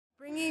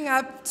bringing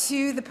up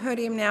to the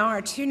podium now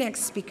our two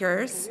next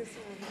speakers.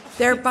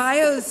 Their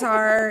bios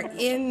are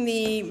in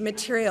the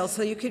material,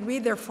 so you could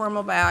read their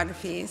formal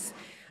biographies.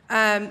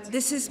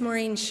 This is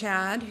Maureen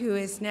Schad, who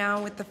is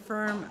now with the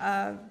firm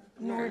of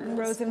Norton,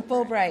 Rose, and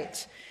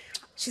Fulbright.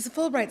 She's a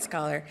Fulbright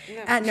scholar.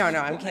 No,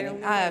 I'm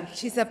kidding.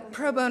 She's a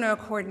pro bono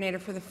coordinator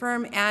for the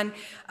firm. And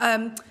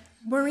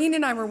Maureen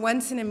and I were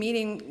once in a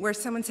meeting where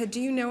someone said, do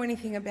you know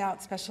anything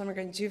about special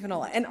immigrant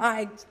juvenile? And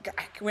I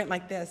went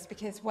like this,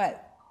 because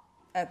what?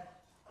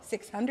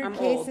 600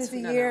 cases a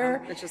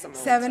year,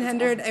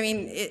 700. I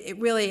mean, it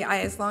really,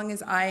 as long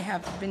as I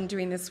have been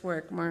doing this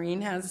work,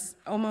 Maureen has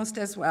almost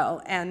as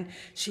well. And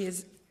she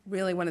is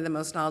really one of the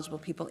most knowledgeable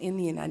people in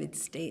the United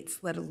States,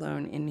 let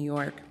alone in New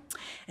York.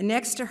 And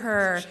next to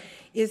her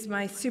is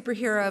my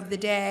superhero of the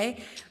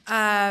day,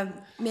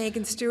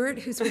 Megan Stuart,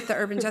 who's with the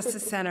Urban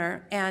Justice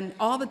Center. And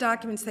all the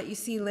documents that you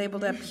see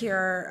labeled up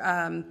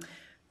here,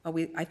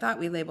 I thought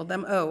we labeled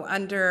them.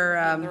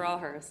 Under they're all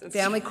hers.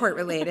 Family Court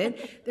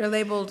Related. They're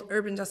labeled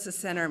Urban Justice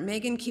Center.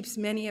 Megan keeps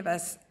many of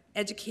us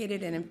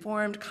educated and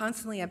informed,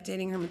 constantly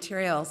updating her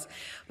materials.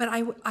 But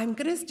I'm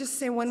going to just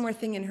say one more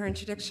thing in her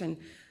introduction.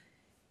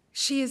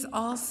 She is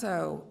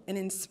also an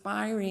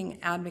inspiring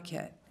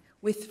advocate.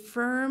 With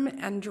firm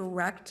and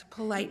direct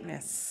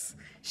politeness,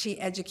 she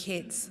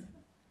educates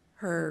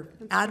her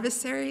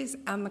adversaries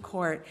and the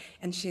court,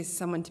 and she is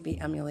someone to be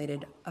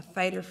emulated, a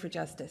fighter for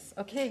justice.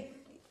 Okay,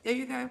 there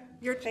you go.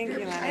 Thank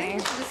you, Lenny.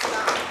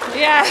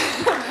 Yeah,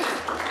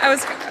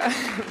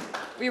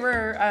 we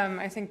were,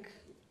 I think,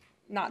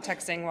 not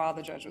texting while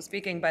the judge was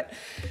speaking, but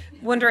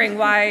wondering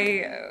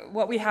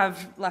what we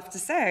have left to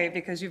say,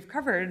 because you've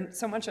covered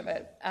so much of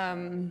it.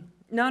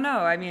 No,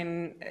 I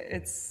mean,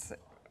 it's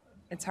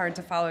hard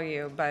to follow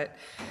you, but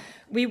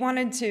we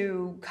wanted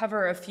to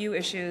cover a few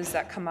issues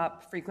that come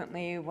up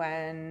frequently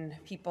when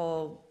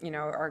people,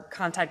 are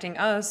contacting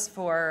us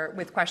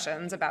with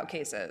questions about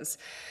cases,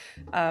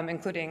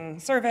 including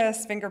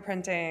service,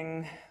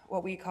 fingerprinting,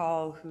 what we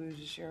call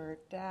who's your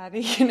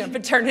daddy,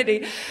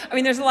 paternity. I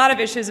mean, there's a lot of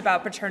issues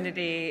about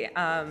paternity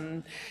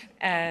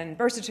and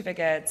birth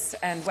certificates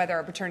and whether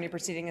a paternity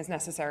proceeding is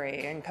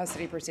necessary, and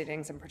custody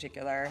proceedings in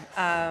particular.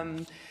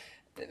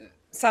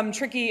 Some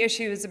tricky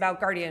issues about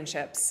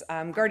guardianships.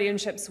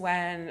 Guardianships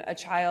when a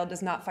child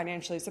is not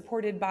financially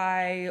supported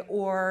by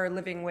or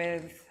living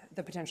with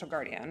the potential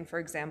guardian, for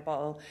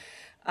example.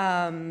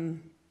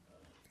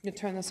 You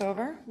turn this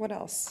over. What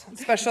else?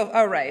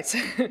 Right.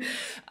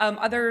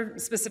 Other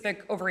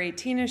specific over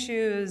 18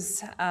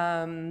 issues.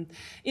 And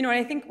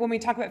I think when we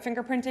talk about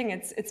fingerprinting,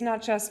 it's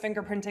not just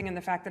fingerprinting and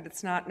the fact that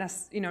it's not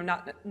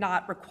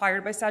not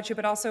required by statute,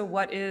 but also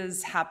what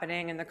is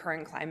happening in the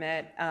current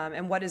climate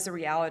and what is the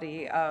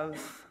reality of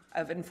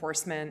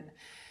enforcement.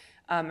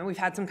 And we've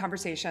had some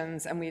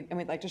conversations, and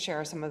we'd like to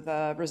share some of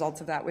the results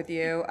of that with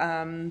you.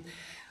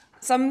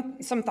 Some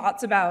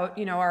thoughts about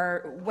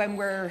when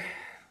we're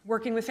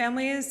working with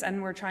families,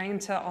 and we're trying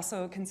to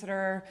also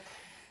consider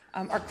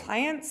our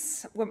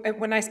clients.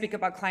 When I speak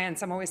about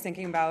clients, I'm always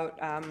thinking about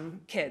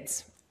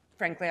kids.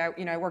 Frankly,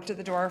 I worked at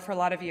the door for a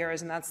lot of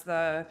years, and that's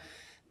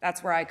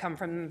where I come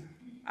from.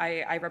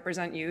 I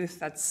represent youth.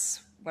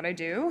 That's what I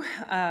do.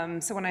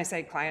 So when I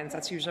say clients,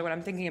 that's usually what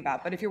I'm thinking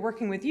about. But if you're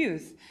working with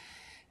youth,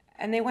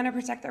 and they want to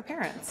protect their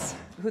parents,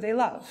 who they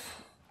love,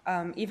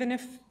 even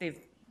if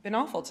they've been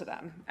awful to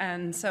them,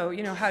 and so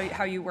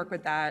how you work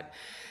with that.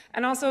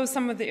 And also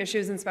some of the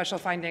issues and special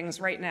findings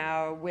right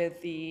now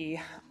with the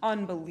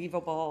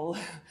unbelievable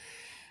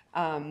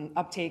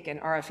uptake in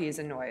RFEs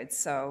and NYLS.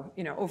 So,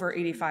 over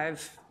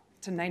 85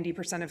 to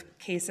 90% of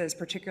cases,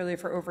 particularly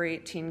for over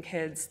 18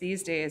 kids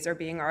these days, are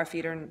being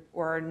RFE'd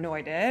or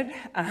NYLS'd.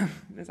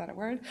 Is that a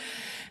word?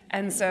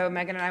 And so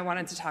Megan and I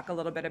wanted to talk a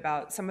little bit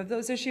about some of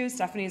those issues.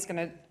 Stephanie's going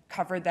to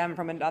cover them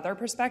from another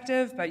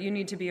perspective, but you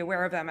need to be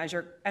aware of them as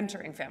you're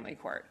entering family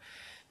court,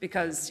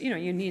 because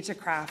you need to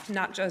craft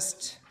not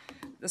just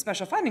the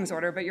special findings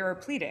order, but your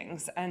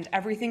pleadings, and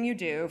everything you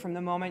do from the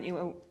moment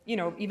you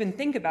even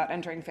think about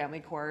entering family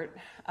court,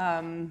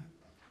 kind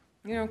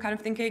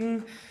of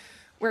thinking,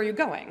 where are you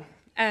going?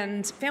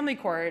 And family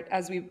court,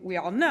 as we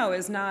all know,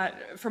 is not,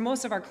 for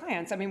most of our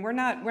clients, I mean, we're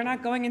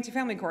not going into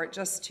family court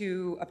just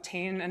to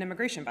obtain an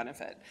immigration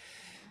benefit.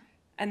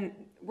 And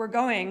we're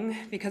going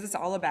because it's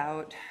all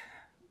about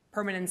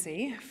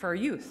permanency for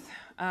youth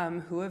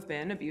who have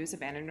been abused,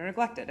 abandoned, or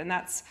neglected. And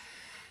that's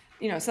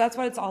so that's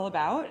what it's all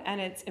about,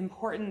 and it's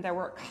important that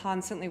we're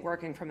constantly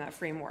working from that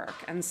framework.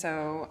 And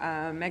so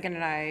Megan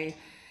and I,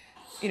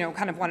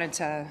 kind of wanted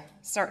to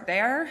start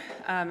there,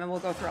 and we'll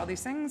go through all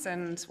these things,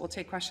 and we'll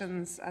take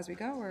questions as we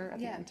go, or at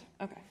the end.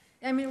 Okay.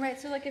 I mean, right,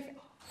 so like if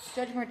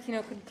Judge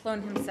Martino could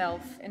clone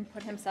himself and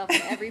put himself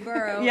in every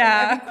borough,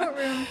 yeah. in every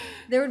courtroom,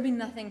 there would be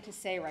nothing to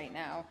say right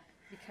now,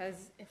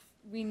 because if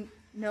we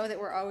know that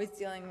we're always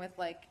dealing with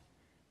like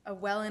a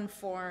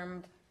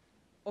well-informed,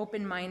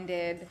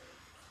 open-minded,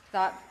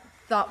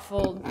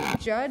 thoughtful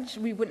judge,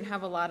 we wouldn't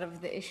have a lot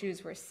of the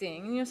issues we're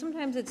seeing. And,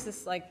 sometimes it's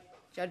just like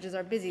judges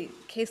are busy,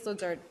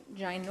 caseloads are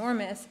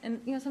ginormous,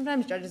 and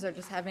sometimes judges are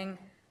just having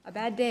a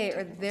bad day,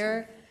 or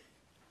they're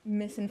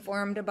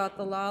misinformed about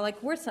the law.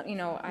 Like we're some,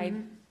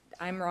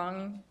 I'm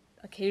wrong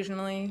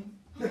occasionally,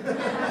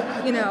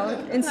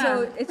 and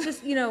so it's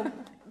just,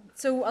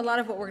 so a lot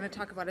of what we're going to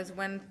talk about is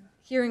when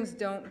hearings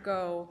don't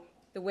go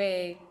the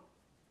way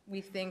we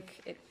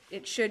think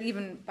it should,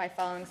 even by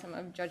following some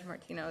of Judge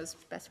Martino's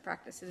best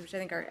practices, which I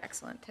think are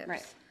excellent tips.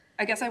 Right.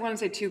 I guess I want to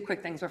say two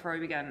quick things before we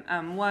begin.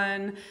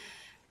 One,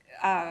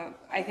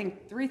 I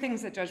think three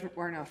things that Judge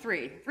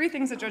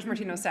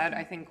Martino said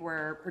I think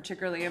were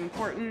particularly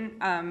important,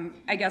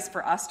 I guess,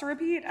 for us to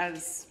repeat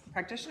as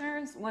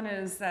practitioners. One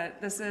is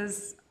that this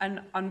is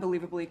an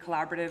unbelievably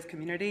collaborative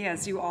community,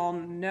 as you all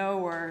know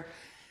or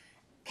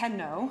can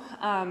know.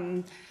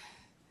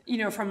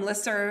 From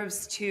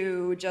listservs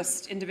to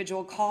just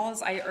individual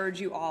calls, I urge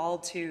you all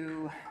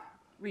to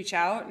reach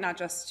out, not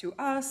just to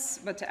us,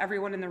 but to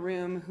everyone in the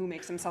room who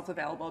makes himself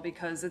available,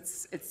 because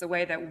it's the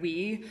way that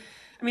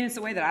it's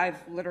the way that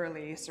I've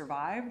literally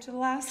survived the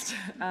last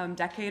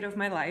decade of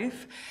my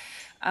life,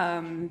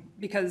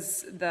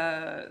 because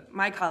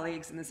my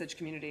colleagues in the SIDGE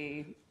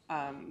community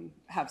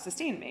have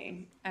sustained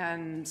me.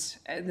 And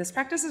this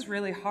practice is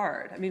really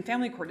hard.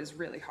 Family court is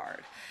really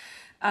hard.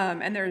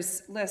 And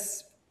there's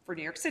lists for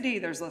New York City,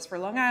 there's lists for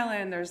Long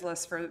Island, there's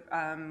lists for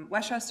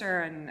Westchester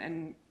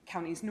and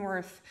counties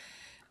north.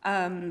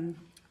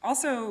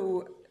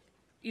 Also,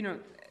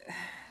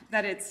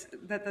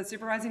 that the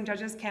supervising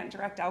judges can't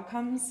direct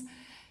outcomes.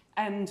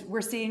 And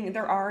we're seeing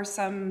there are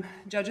some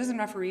judges and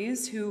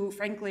referees who,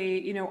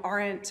 frankly,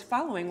 aren't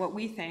following what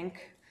we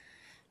think,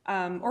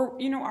 or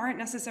aren't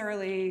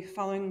necessarily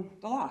following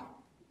the law,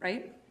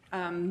 right?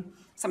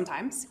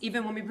 Sometimes,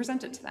 even when we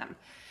present it to them.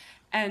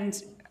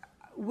 And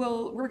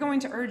we're going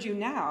to urge you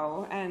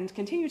now and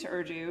continue to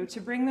urge you to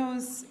bring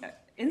those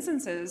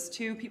instances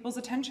to people's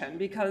attention,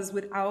 because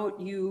without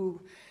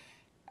you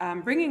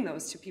bringing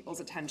those to people's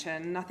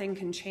attention, nothing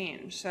can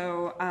change.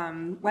 So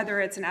whether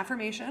it's an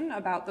affirmation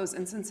about those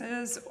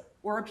instances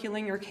or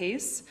appealing your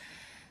case,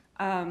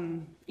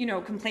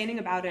 complaining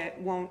about it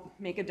won't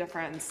make a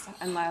difference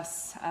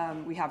unless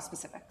we have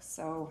specifics.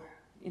 So,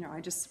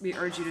 we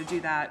urge you to do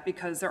that,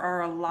 because there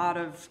are a lot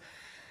of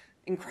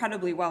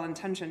incredibly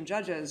well-intentioned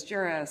judges,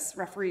 jurists,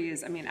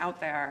 referees, out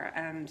there,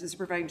 and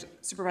the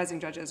supervising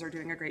judges are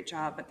doing a great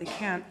job, but they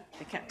can't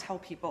tell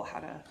people how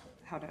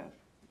to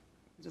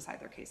decide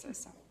their cases.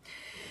 So,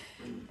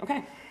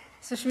 okay.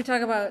 So should we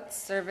talk about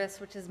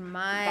service, which is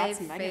my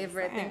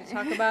favorite thing to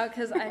talk about,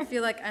 because I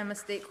feel like I'm a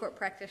state court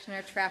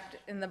practitioner trapped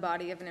in the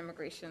body of an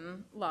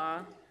immigration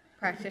law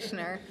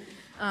practitioner.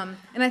 And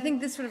I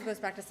think this sort of goes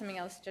back to something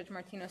else Judge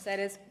Martino said,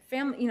 is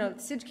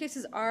SIDGE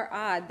cases are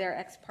odd, they're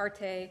ex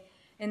parte,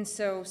 and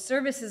so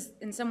service is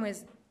in some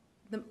ways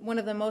one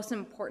of the most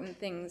important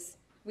things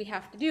we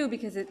have to do,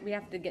 because we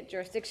have to get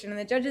jurisdiction, and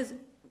the judges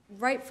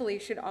rightfully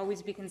should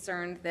always be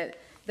concerned that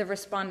the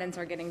respondents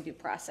are getting due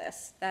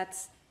process.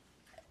 That's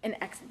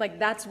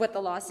that's what the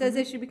law says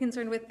they should be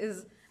concerned with.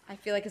 Is I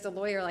feel like as a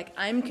lawyer,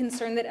 I'm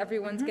concerned that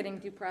everyone's getting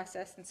due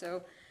process, and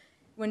so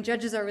when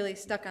judges are really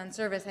stuck on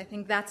service, I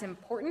think that's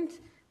important,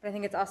 but I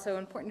think it's also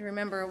important to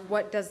remember,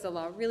 what does the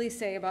law really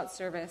say about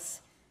service,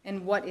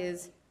 and what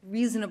is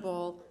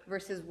reasonable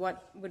versus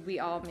what would we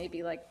all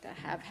maybe like to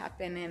have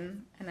happen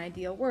in an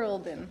ideal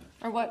world,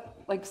 or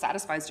what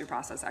satisfies due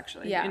process,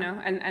 actually. Yeah.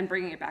 And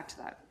bringing it back to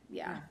that.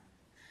 Yeah.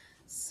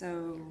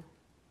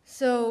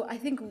 So I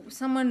think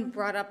someone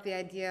brought up the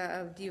idea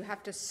of, do you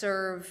have to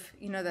serve,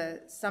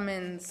 the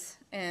summons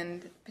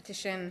and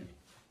petition,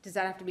 does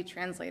that have to be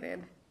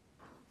translated?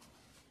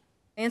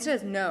 The answer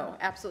is no,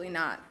 absolutely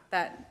not.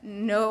 That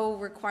no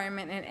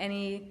requirement in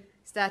any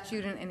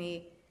statute, in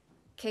any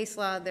case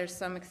law. There's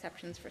some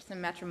exceptions for some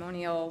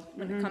matrimonial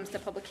when it comes to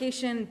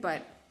publication,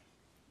 but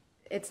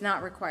it's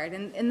not required.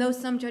 And though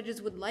some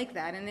judges would like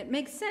that, and it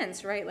makes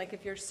sense, right?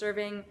 If you're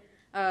serving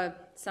a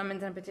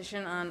summons and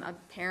petition on a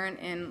parent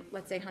in,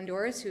 let's say,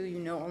 Honduras, who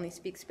only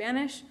speaks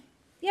Spanish,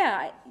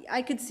 yeah,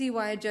 I could see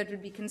why a judge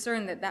would be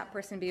concerned that that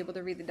person be able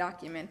to read the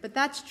document. But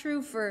that's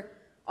true for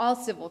all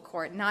civil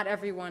court. Not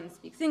everyone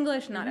speaks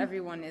English, not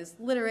everyone is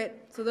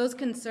literate. So those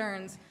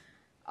concerns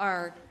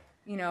are,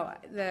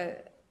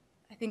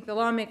 I think the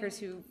lawmakers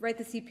who write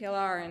the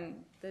CPLR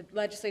and the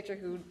legislature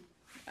who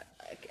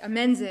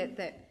amends it,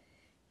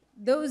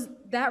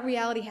 that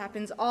reality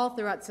happens all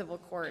throughout civil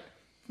court.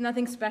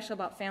 Nothing special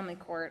about family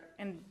court,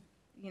 and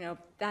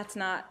that's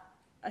not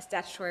a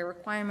statutory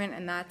requirement,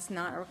 and that's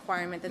not a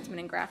requirement that's been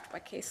engrafted by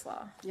case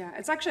law. Yeah,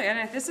 it's actually,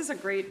 and this is a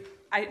great,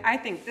 I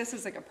think this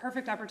is a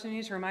perfect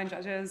opportunity to remind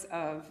judges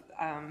of,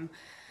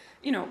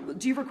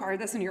 do you require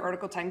this in your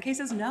Article 10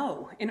 cases?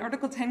 No. In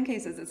Article 10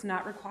 cases, it's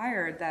not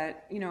required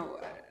that,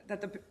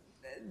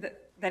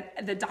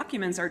 that the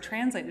documents are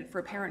translated for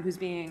a parent who's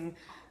being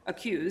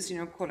accused,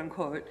 quote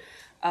unquote,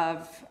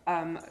 of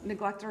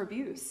neglect or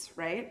abuse,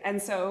 right?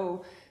 And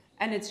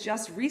it's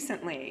just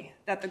recently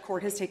that the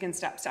court has taken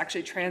steps to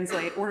actually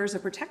translate orders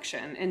of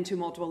protection into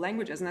multiple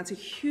languages, and that's a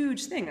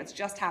huge thing that's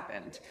just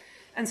happened.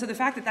 And so the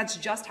fact that that's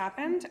just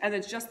happened and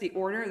it's just the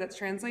order that's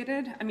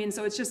translated, I mean,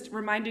 so it's just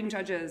reminding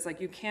judges, like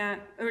you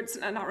can't, or it's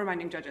not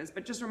reminding judges,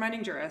 but just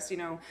reminding jurists, you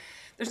know,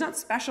 there's not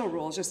special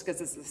rules just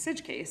because it's a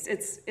SIDGE case.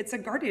 It's a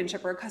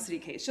guardianship or a custody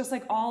case, just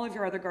like all of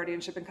your other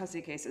guardianship and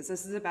custody cases.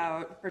 This is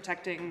about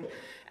protecting,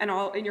 and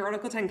all in your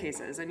Article 10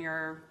 cases and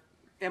your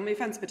family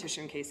offense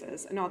petition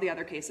cases and all the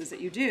other cases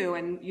that you do,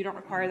 and you don't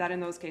require that in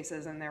those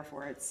cases, and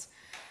therefore it's,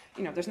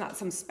 you know, there's not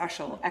some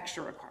special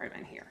extra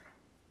requirement here.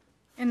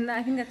 And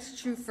I think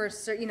that's true for,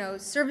 you know,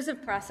 service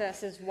of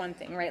process is one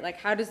thing, right? Like,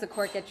 how does the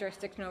court get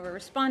jurisdiction over a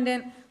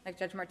respondent? Like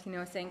Judge Martino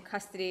was saying,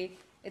 custody,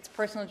 it's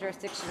personal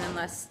jurisdiction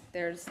unless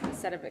there's a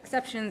set of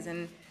exceptions.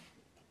 And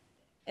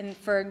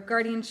for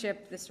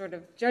guardianship, the sort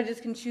of judges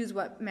can choose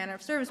what manner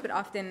of service, but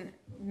often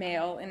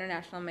mail,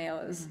 international mail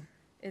is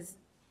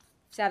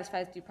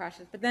satisfies due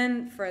process. But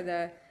then for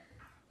the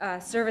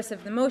service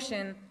of the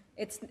motion,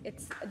 it's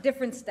a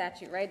different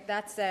statute, right?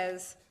 That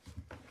says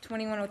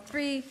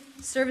 2103,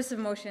 service of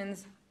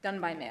motions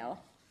done by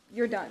mail.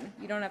 You're done.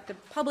 You don't have to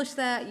publish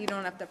that. You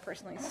don't have to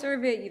personally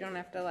serve it. You don't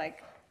have to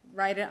like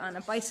ride it on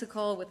a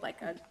bicycle with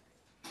like a,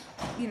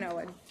 you know,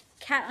 a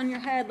cat on your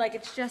head. Like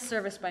it's just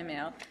service by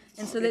mail.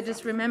 And so they're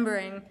just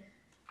remembering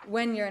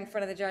when you're in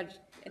front of the judge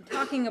and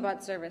talking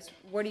about service,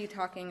 what are you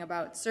talking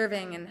about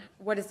serving, and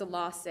what does the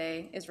law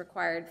say is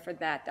required for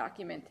that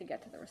document to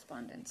get to the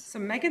respondents? So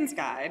Megan's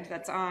guide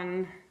that's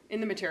in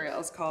the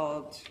materials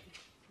called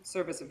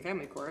Service and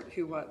Family Court,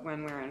 Who, What,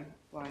 When, Where, and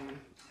Why in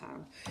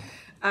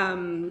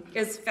Town,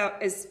 is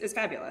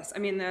fabulous. I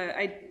mean,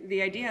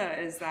 the idea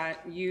is that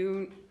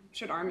you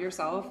should arm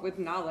yourself with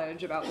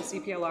knowledge about the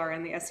CPLR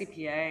and the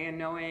SCPA and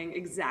knowing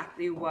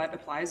exactly what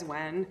applies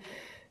when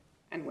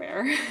and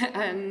where,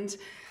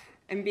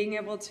 and being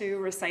able to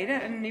recite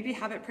it and maybe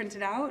have it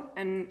printed out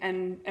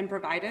and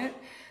provide it.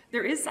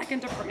 There is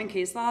Second Department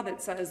case law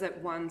that says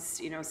that once,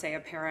 you know, say a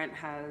parent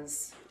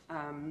has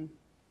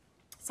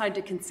signed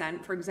to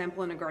consent, for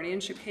example, in a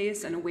guardianship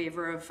case and a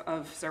waiver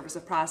of service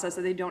of process,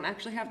 that they don't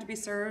actually have to be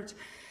served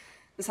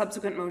the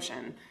subsequent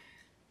motion.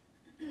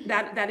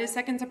 That is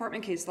Second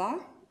Department case law.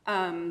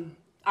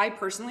 I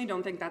personally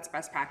don't think that's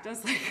best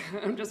practice. Like,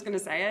 I'm just going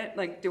to say it.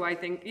 Like, do I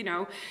think, you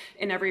know,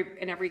 in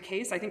every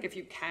case, I think if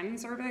you can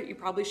serve it, you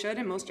probably should,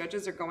 and most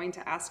judges are going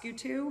to ask you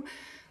to.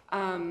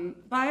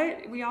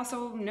 But we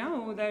also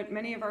know that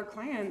many of our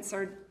clients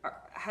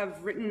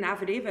have written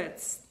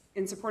affidavits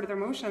in support of their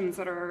motions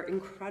that are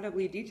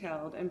incredibly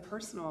detailed and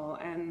personal,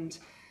 and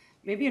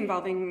maybe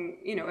involving,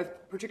 you know,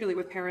 particularly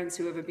with parents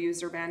who have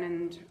abused or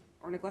abandoned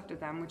or neglected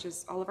them, which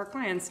is all of our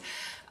clients.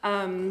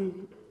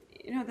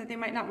 You know, that they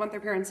might not want their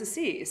parents to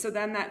see. So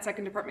then that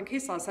Second Department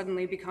case law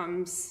suddenly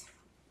becomes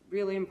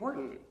really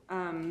important.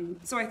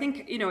 So I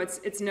think, you know,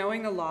 it's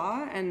knowing the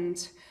law,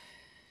 and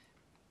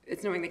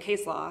it's knowing the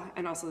case law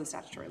and also the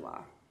statutory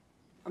law.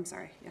 I'm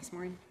sorry, yes,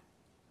 Maureen?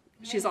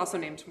 She's also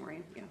named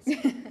Maureen, yes.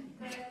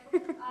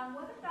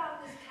 What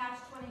about this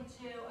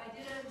catch-22? I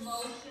did a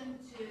motion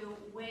to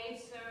waive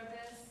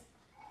service,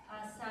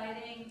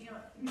 citing, you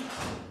know,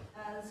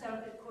 the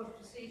Circuit Court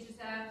Procedures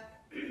Act.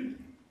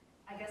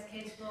 I guess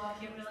case law, I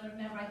can't really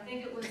remember. I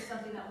think it was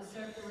something that was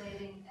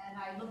circulating, and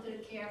I looked at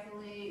it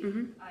carefully.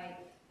 I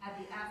had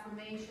the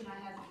affirmation, I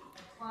had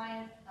a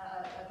client,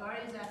 a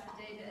guardian's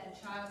affidavit, and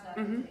a child's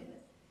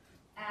affidavit.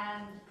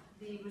 And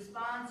the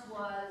response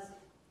was,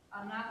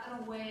 I'm not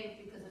going to waive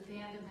because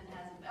abandonment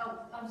hasn't,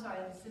 oh, I'm sorry,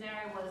 the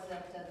scenario was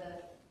that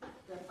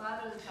the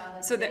father of the child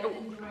had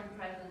abandoned during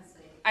pregnancy.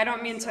 I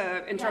don't mean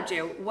to interrupt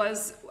you.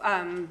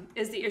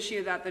 Is the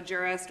issue that the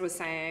jurist was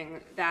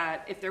saying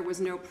that if there was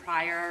no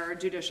prior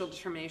judicial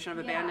determination of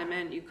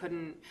abandonment, you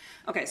couldn't?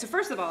 Okay, so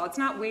first of all, it's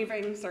not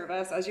waiving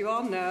service, as you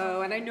all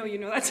know, and I know you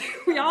know that too.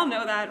 We all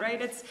know that,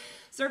 right?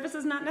 Service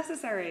is not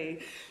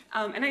necessary.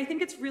 And I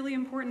think it's really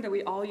important that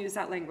we all use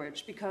that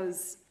language,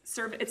 because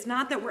it's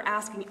not that we're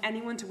asking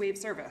anyone to waive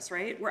service,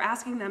 right? We're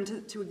asking them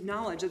to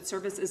acknowledge that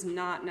service is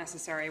not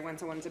necessary when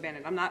someone's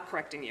abandoned. I'm not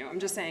correcting you. I'm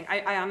just saying,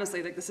 I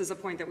honestly think this is a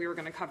point that we were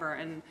going to cover,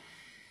 and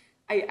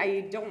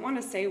I don't want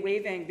to say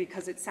waiving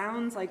because it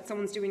sounds like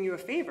someone's doing you a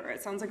favor.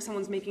 It sounds like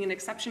someone's making an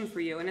exception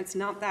for you, and it's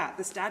not that.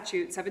 The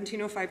statute,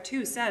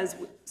 17052, says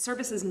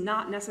service is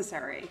not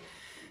necessary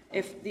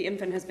if the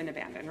infant has been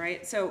abandoned,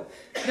 right? So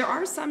there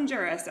are some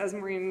jurists, as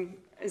Maureen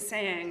is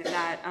saying,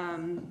 that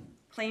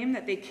claim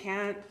that they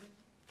can't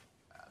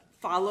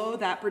follow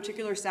that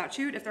particular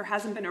statute if there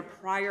hasn't been a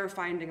prior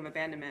finding of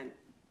abandonment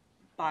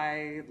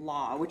by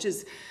law, which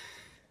is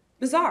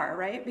bizarre,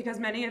 right? Because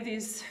many of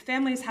these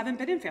families haven't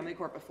been in family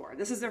court before.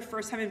 This is their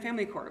first time in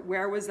family court.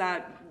 Where was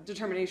that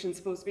determination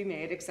supposed to be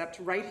made except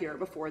right here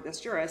before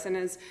this jurist? And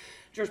as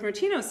Judge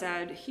Martino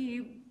said,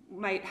 he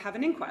might have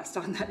an inquest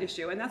on that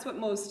issue. And that's what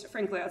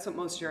frankly, that's what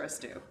most jurists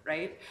do,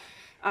 right?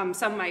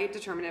 Some might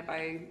determine it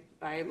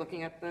by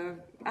looking at the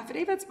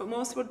affidavits, but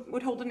most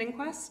would hold an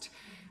inquest.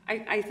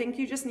 I think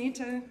you just need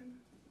to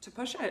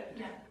push it,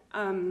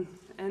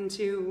 and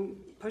to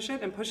push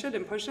it and push it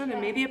and push it, and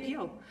maybe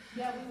appeal.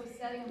 Yeah, we were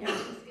setting a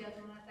motion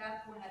schedule, and at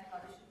that point I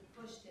thought we should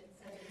have pushed it and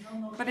said there's no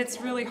motion. But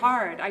it's really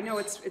hard. I know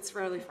it's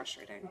really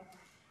frustrating.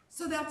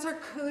 So that's our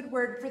code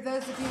word. For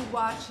those of you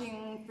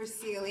watching for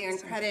Celia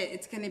and credit,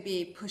 it's going to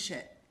be push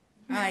it.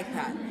 I like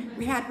that.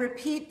 We had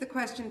repeat the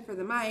question for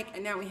the mic,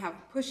 and now we have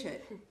push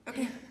it.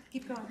 Okay,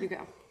 keep going. You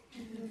go.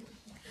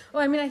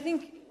 Well, I mean, I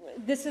think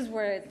this is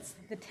where it's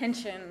the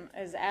tension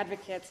as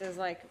advocates is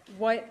like,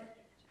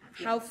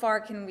 how far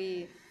can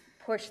we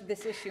push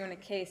this issue in a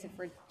case if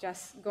we're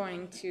just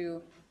going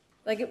to,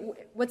 like,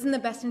 what's in the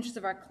best interest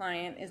of our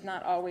client is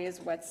not always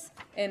what's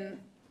in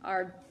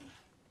our,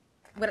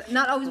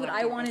 not always what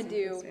I want to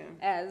do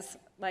as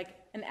like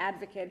an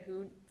advocate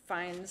who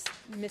finds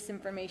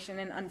misinformation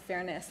and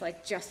unfairness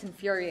like just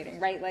infuriating,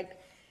 right? Like,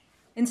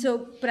 and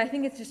so, but I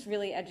think it's just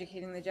really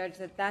educating the judge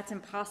that that's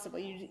impossible.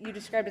 You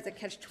described it as a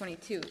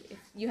catch-22. If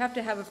you have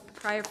to have a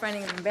prior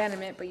finding of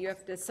abandonment, but you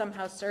have to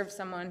somehow serve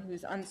someone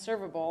who's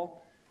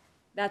unservable,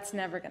 that's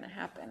never going to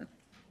happen.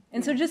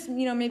 And so just,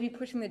 maybe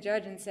pushing the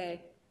judge and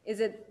say, is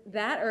it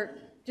that, or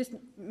just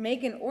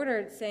make an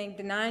order saying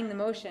denying the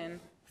motion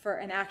for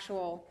an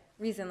actual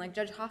reason. Like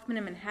Judge Hoffman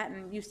in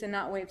Manhattan used to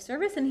not waive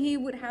service, and he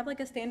would have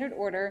like a standard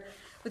order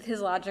with his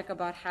logic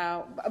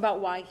about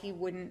why he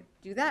wouldn't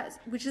do that,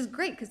 which is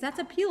great because that's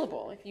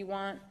appealable if you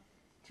want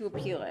to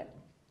appeal it.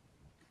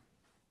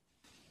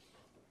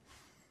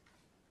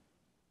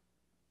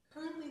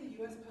 Currently, the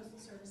U.S. Postal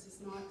Service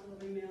is not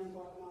delivering mail in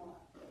Guatemala.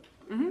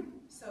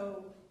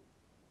 So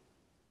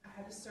I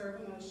had to serve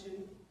a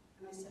motion,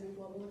 and I sent a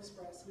Global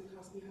Express, and it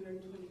cost me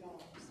 $120.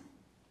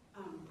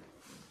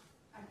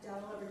 I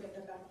doubt I'll ever get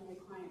that back from my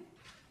client.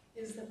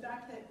 Is the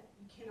fact that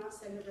you cannot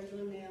send a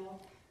regular mail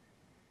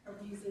a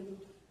reason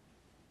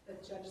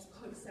that judges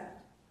will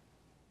accept?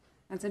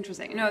 That's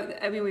interesting.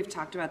 I mean, we've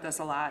talked about this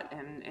a lot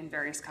in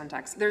various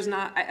contexts. There's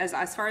not,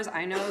 as far as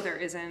I know, there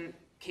isn't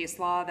case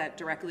law that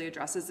directly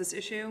addresses this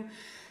issue.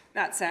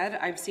 That said,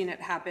 I've seen it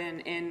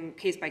happen in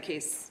case by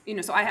case.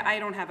 So I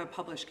don't have a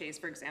published case,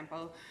 for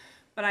example,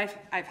 but I've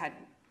had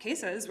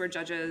cases where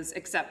judges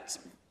accept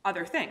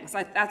other things.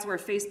 Like that's where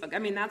Facebook. I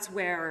mean, that's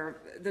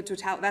where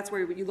that's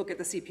where you look at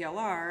the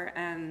CPLR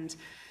and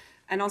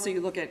also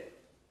you look at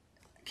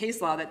case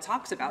law that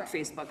talks about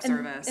Facebook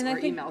service or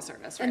email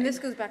service, right? And this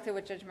goes back to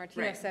what Judge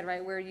Martinez said,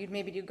 right, where you'd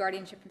maybe do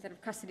guardianship instead of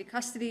custody.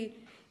 Custody,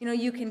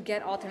 you can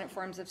get alternate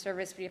forms of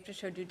service, but you have to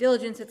show due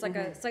diligence. It's like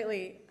a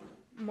slightly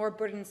more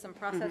burdensome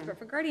process. But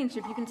for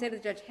guardianship, you can say to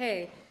the judge,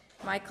 hey,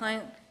 my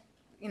client,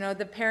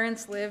 the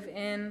parents live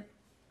in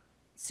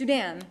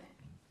Sudan.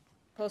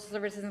 Postal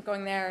Service isn't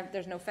going there.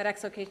 There's no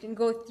FedEx location.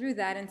 Go through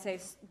that and say,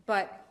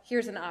 but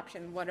here's an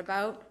option. What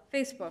about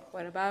Facebook?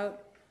 What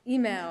about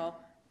email?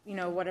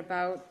 What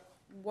about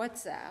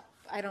WhatsApp?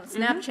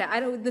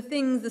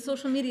 Snapchat. The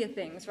social media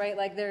things, right?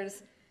 Like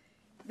there's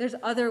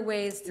other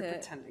ways You're to.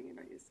 pretending you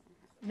don't use them.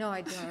 No,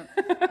 I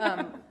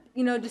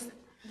don't.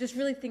 Just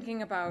really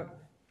thinking about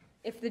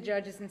if the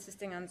judge is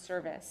insisting on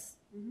service,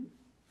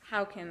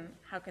 how can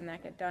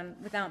that get done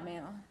without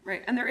mail?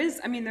 Right, and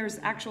there's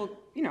actual,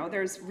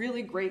 there's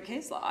really great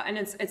case law, and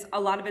it's a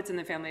lot of it's in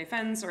the family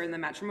offense or in the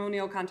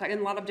matrimonial context, in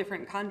a lot of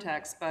different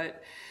contexts,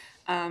 but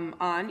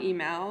on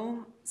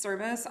email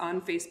service,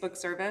 on Facebook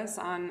service,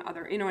 on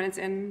other, and it's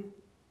in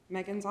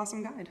Megan's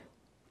awesome guide.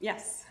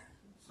 Yes.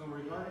 So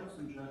regarding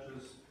some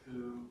judges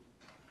who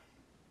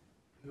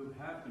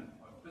have been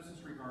put, this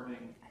is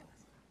regarding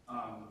the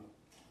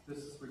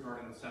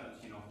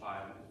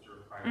 1705 and its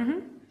prior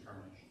determination.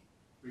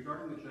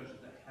 Regarding the judges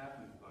that have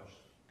been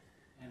pushed,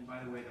 and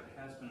by the way, there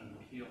has been an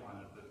appeal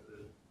on it, but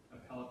the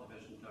appellate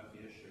division ducked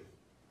the issue.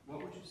 What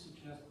would you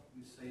suggest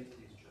we say to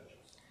these judges?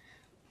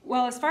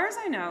 Well, as far as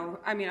I know,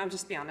 I'll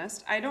just be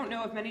honest, I don't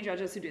know of many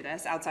judges who do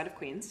this outside of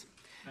Queens.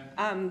 Okay.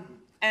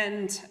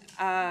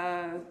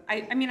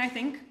 I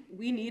think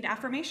we need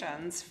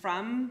affirmations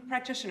from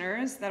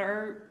practitioners that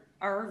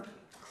are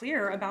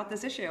clear about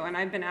this issue. And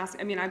I've been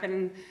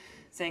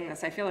saying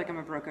this, I feel like I'm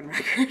a broken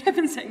record. I've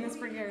been saying this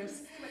for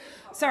years.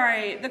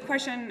 Sorry, the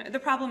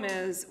problem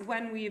is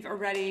when we've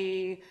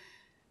already,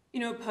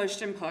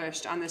 pushed and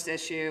pushed on this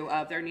issue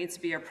of there needs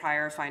to be a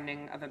prior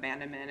finding of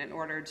abandonment in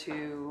order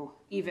to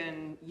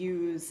even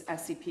use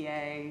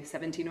SCPA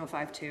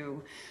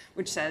 17052,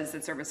 which says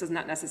that service is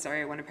not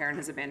necessary when a parent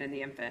has abandoned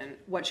the infant.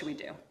 What should we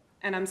do?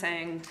 And I'm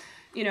saying,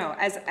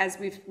 as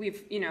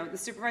we've the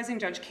supervising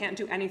judge can't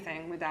do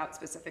anything without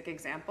specific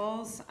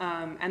examples,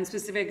 and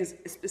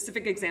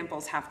specific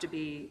examples have to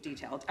be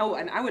detailed. Oh,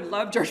 and I would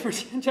love Judge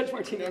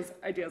Martinez's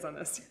ideas on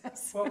this.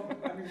 Yes. Well,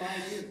 my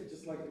idea is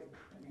just like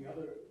any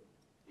other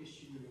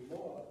issue in the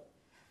law,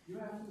 you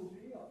have to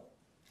appeal.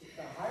 If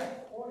the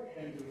higher court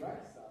then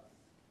directs us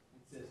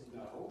and says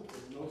no,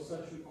 there's no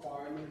such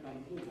requirement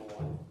under the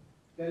law,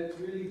 then it's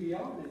really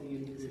beyond any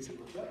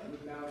individual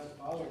judgment. Now it's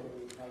following what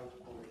the appellate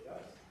court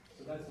does.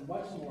 So that's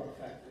much more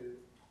effective,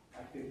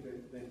 I think,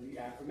 than the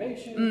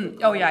affirmation.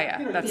 Oh yeah,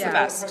 that's the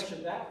best.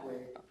 Pressure that way.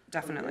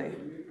 Definitely.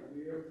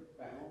 We're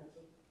bound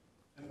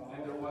to follow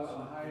there was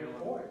a higher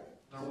court.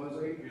 There was an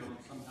appeal, and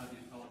somehow the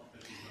appellate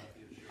division ducked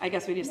the issue. I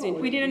guess we just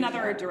need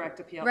another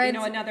direct appeal. Right.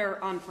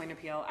 Another on-point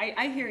appeal.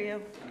 I hear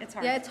you. It's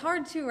hard. Yeah, it's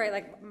hard too, right?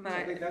 Like,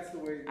 I think that's the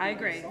way. I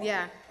agree.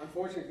 Yeah.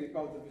 Unfortunately, the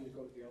appellate division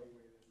goes the other way.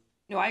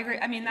 No, I agree.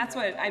 I mean, that's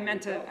what I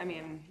meant to, I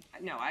mean,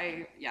 no,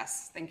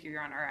 yes, thank you,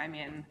 Your Honor. I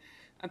mean,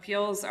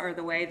 appeals are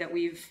the way that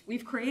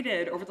we've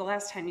created over the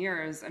last 10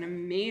 years an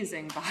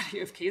amazing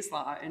body of case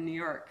law in New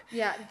York.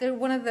 Yeah,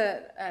 one of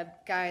the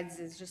guides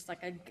is just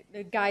like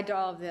a guide to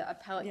all of the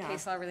appellate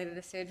case law related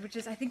to stage, which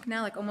is I think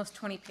now like almost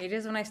 20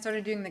 pages. When I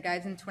started doing the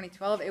guides in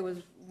 2012, it was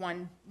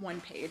one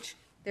page.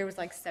 There was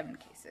like 7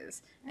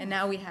 cases, and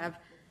now we have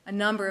a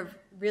number of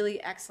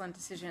really excellent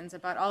decisions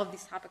about all of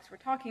these topics we're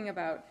talking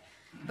about.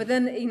 But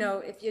then, you know,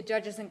 if your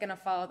judge isn't going to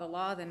follow the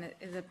law, then it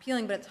is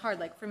appealing, but it's hard.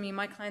 Like for me,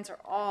 my clients are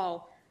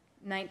all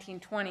 19,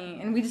 20,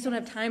 and we just don't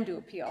have time to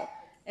appeal.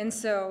 And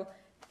so,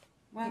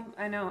 well,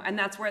 I know, and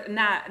that's where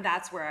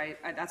that's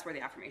where the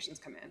affirmations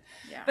come in.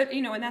 Yeah. But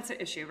you know, and that's an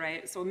issue,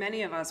 right? So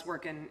many of us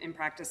work in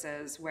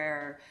practices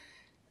where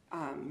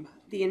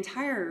the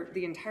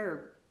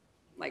entire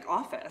like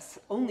office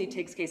only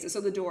takes cases. So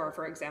the door,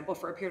 for example,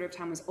 for a period of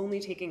time was only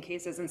taking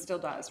cases and still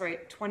does,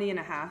 right? 20 and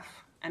a half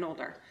and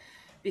older,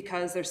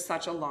 because there's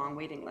such a long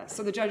waiting list.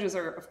 So the judges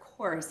are, of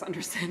course,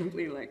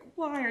 understandably like,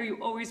 why are you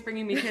always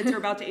bringing me kids who are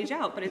about to age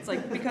out? But it's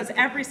like, because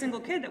every single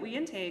kid that we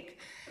intake,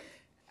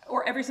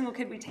 or every single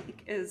kid we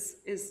take is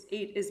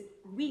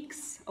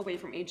weeks away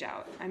from age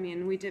out. I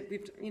mean,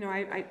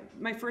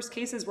 my first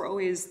cases were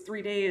always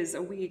 3 days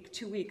a week,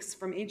 2 weeks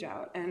from age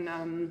out.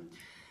 And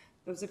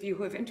those of you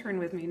who have interned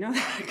with me know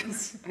that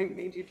because I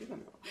made you do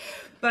them all.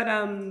 But,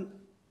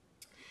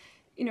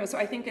 you know, so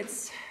I think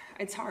it's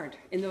hard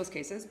in those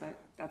cases, but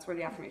that's where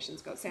the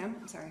affirmations go. Sam,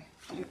 I'm sorry.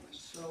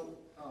 So,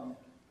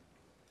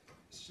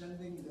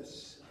 sending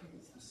this, I think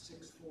it's the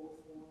 6th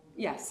form?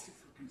 Yes.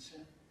 For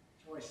consent.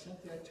 So I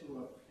sent that to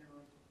a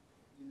parent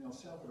in El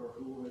Salvador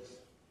who was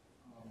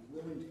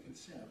willing to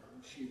consent.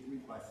 She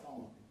agreed by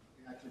phone,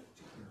 actually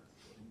 2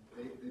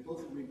 parents. They both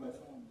agreed by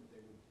phone that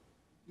they would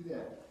do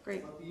that.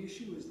 Great. But the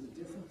issue is the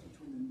difference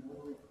between the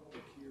notary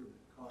public here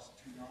that costs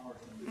 $2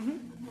 and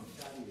the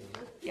notario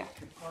that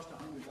could cost $100.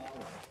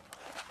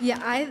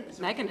 yeah,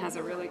 Megan has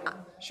a really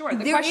sure.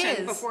 The There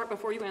question is.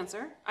 before you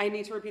answer, I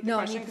need to repeat the No,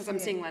 question you because can I'm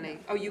say seeing it. Lenny.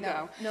 Oh, you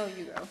go. No,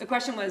 you go. The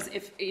question was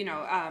if you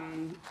know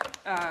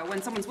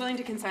when someone's willing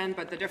to consent,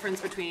 but the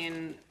difference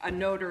between a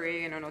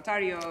notary and a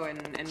notario,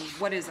 and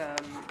what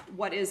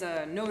is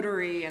a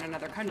notary in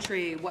another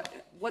country?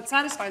 What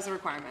satisfies the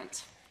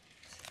requirement?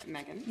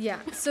 Megan. Yeah,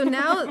 so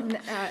now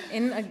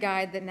in a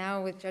guide that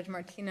now with Judge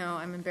Martino,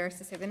 I'm embarrassed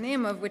to say the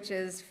name of, which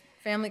is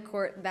Family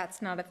Court,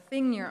 That's Not a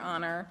Thing, Your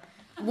Honor.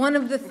 One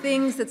of the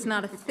things that's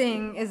not a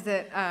thing is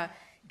that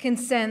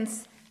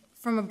consents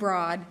from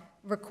abroad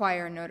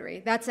require a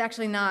notary. That's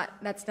not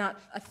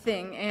a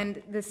thing.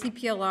 And the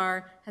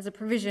CPLR has a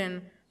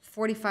provision,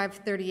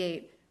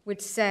 4538,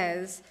 which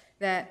says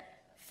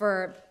that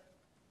for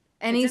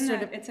any It's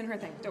in her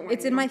thing. Don't worry.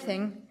 it's in my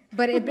thing,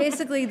 but it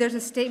basically, there's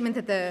a statement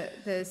that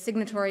the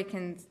signatory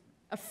can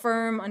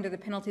affirm under the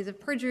penalties of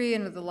perjury,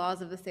 under the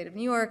laws of the state of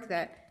New York,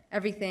 that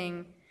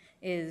everything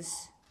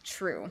is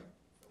true.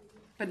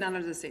 But none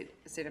of the state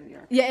of New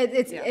York. Yeah,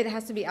 it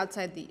has to be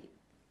outside the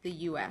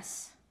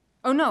U.S.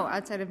 Oh, no,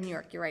 outside of New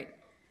York, you're right.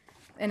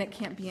 And it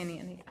can't be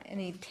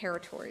any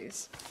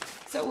territories.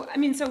 So, I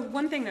mean, so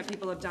one thing that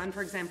people have done,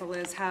 for example,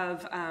 is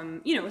have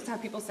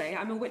people say,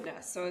 I'm a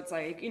witness. So it's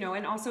like,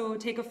 and also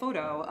take a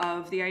photo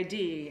of the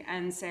ID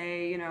and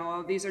say,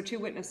 oh, these are 2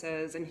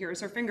 witnesses, and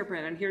here's her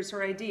fingerprint, and here's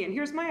her ID, and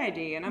here's my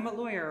ID, and I'm a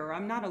lawyer, or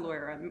I'm not a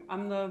lawyer,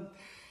 I'm the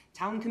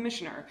town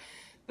commissioner.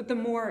 But the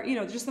more,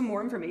 just the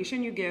more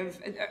information you give,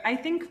 I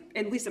think,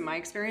 at least in my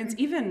experience,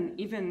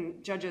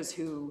 even judges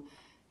who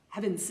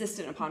have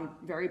insisted upon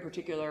very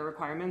particular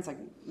requirements like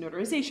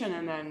notarization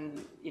and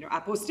then,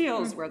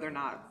 apostilles where they're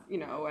not,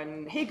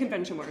 and Hague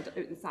Convention where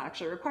it's not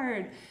actually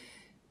required.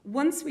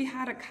 Once we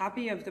had a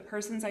copy of the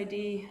person's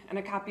ID and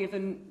a copy of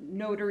the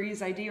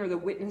notary's ID or the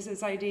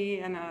witness's ID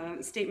and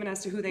a statement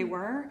as to who they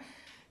were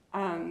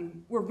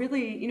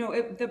really,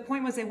 the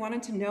point was they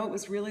wanted to know it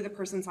was really the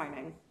person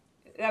signing.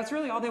 That's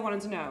really all they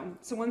wanted to know.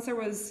 So once there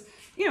was,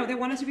 they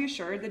wanted to be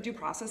assured that due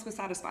process was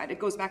satisfied. It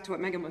goes back to what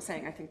Megan was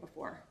saying, I think,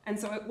 before. And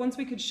so once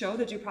we could show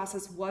that due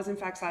process was in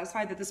fact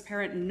satisfied, that this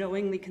parent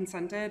knowingly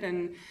consented,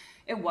 and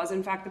it was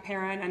in fact the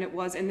parent, and it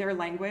was in their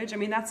language. I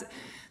mean, that's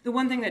the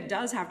one thing that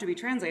does have to be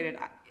translated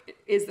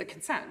is the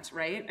consent,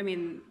 right? I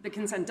mean, the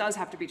consent does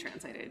have to be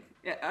translated.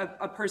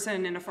 A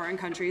person in a foreign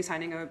country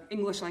signing an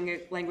English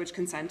language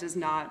consent is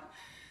not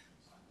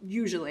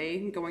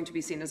usually going to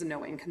be seen as a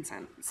knowing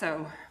consent.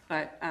 So,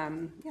 but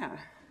yeah,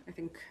 I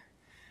think,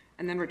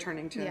 and then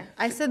returning to. Yeah,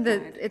 I said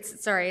that it's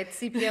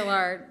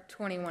CPLR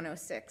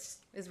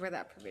 2106 is where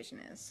that provision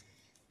is.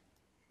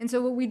 And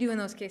so what we do in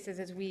those cases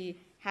is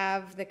we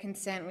have the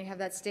consent, we have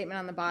that statement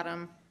on the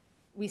bottom,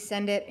 we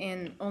send it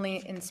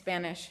only in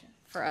Spanish,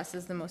 for us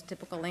is the most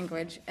typical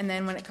language, and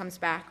then when it comes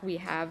back, we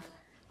have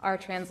our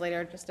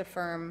translator just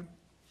affirm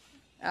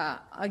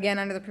again,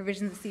 under the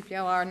provisions of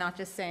CPLR, not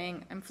just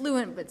saying I'm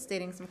fluent, but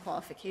stating some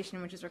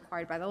qualification, which is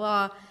required by the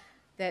law,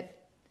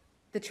 that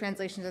the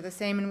translations are the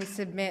same, and we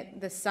submit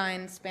the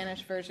signed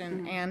Spanish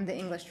version and the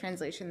English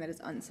translation that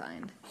is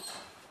unsigned.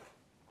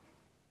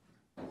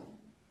 I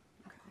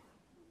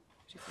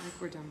feel like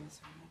we're done with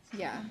this.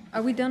 Yeah.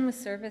 Are we done with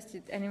service?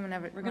 Did anyone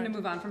have it? We're going to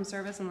move on from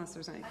service unless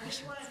there's any I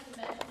just questions. wanted to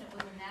mention it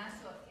was a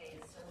Nassau case,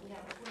 so we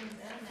have twins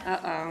and a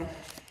Uh-oh. Nassau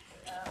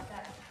case.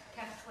 That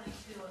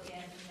catch-22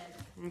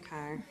 abandonment.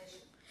 Okay.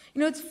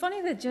 You know, it's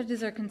funny that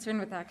judges are concerned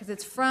with that because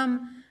it's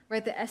from,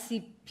 right, the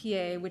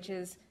SCPA, which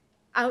is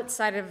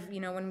outside of, you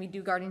know, when we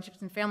do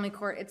guardianships in family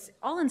court, it's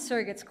all in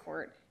surrogates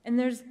court. And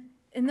there's,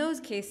 in those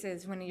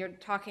cases, when you're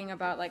talking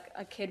about like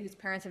a kid whose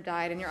parents have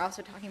died and you're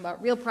also talking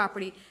about real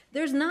property,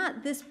 there's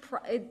not this,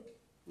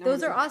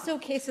 those are also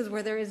cases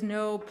where there is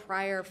no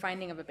prior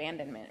finding of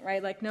abandonment,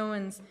 right? Like no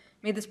one's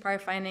made this prior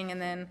finding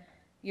and then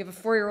you have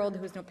a 4-year-old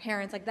who has no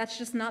parents. Like that's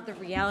just not the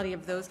reality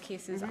of those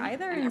cases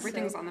either. And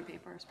everything's so, on the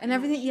papers. and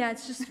everything, yeah,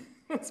 it's just,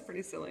 It's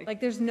pretty silly. like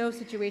there's no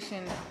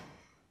situation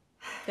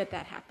that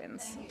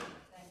happens.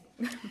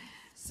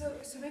 So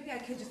maybe I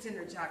could just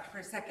interject for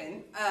a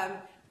second.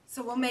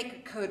 So we'll make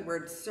a code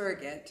word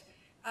surrogate.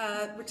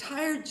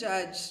 Retired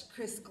Judge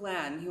Chris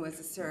Glenn, who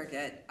was a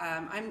surrogate,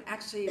 I'm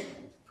actually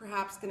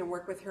perhaps going to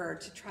work with her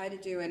to try to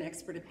do an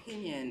expert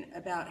opinion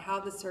about how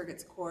the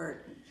surrogates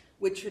court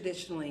would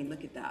traditionally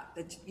look at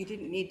that you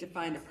didn't need to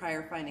find a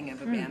prior finding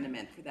of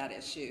abandonment for that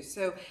issue.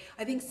 So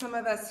I think some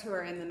of us who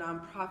are in the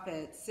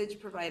nonprofit SIDGE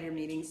provider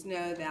meetings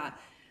know that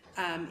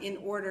in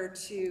order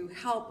to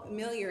help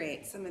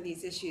ameliorate some of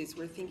these issues,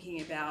 we're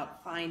thinking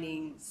about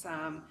finding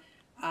some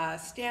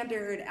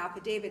standard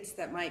affidavits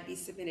that might be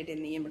submitted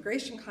in the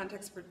immigration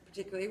context,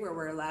 particularly where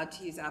we're allowed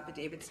to use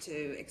affidavits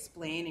to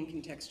explain and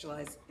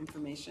contextualize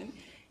information.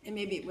 And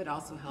maybe it would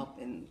also help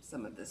in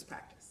some of this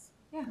practice.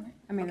 Yeah.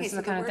 I mean, Okay, this is so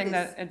the kind the of thing word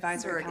that is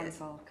advisory surrogate.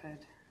 council could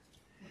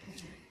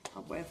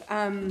help with.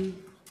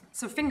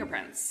 So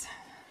fingerprints.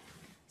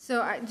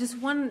 So just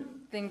one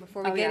thing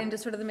before we Oh, get yeah. into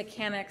sort of the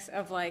mechanics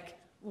of like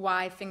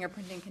why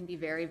fingerprinting can be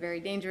very, very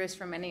dangerous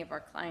for many of our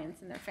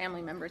clients and their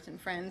family members and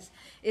friends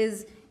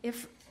is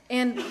if,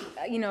 and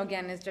you know,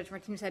 again, as Judge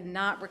Martinez said,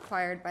 not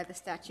required by the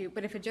statute,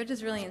 but if a judge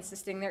is really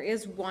insisting, there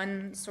is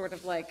one sort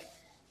of like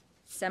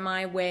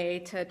semi-way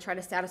to try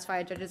to satisfy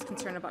a judge's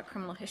concern about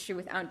criminal history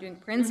without doing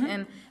prints.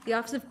 And the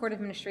Office of Court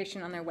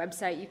Administration on their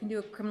website, you can do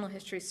a criminal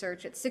history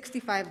search at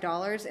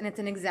 $65, and it's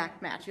an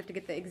exact match. You have to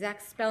get the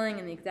exact spelling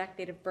and the exact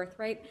date of birth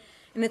right.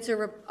 And it's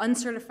a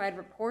uncertified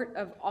report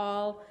of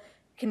all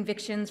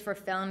convictions for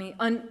felony,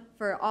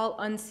 for all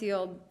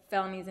unsealed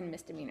felonies and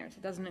misdemeanors.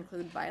 It doesn't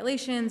include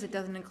violations. It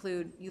doesn't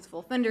include youthful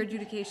offender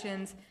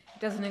adjudications.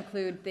 It doesn't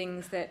include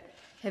things that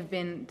have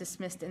been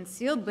dismissed and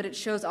sealed, but it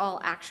shows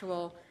all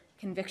actual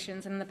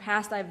convictions. And in the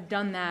past, I've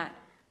done that,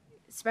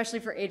 especially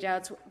for age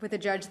outs, with a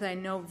judge that I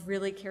know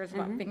really cares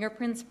about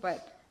fingerprints,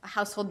 but a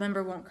household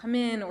member won't come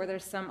in, or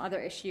there's some other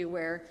issue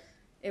where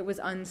it was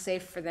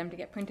unsafe for them to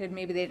get printed.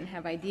 Maybe they didn't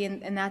have ID,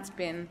 and that's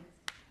been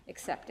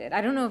accepted.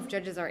 I don't know if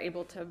judges are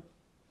able to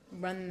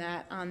run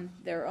that on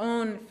their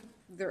own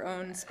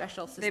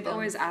special system. They've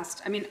always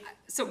asked, I mean,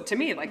 so to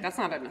me, like, that's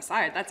not an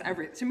aside.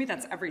 To me,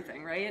 that's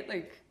everything, right?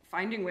 Like,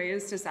 finding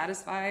ways to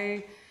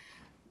satisfy,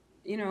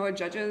 you know, a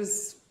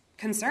judge's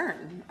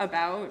concern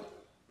about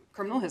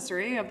criminal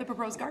history of the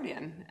proposed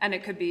guardian. And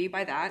it could be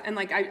by that. And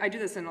like, I do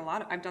this in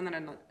I've done that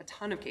in a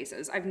ton of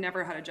cases. I've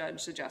never had a judge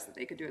suggest that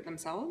they could do it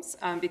themselves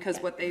because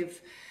what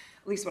they've,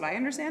 at least what I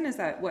understand is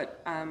that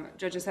what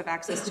judges have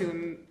access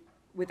to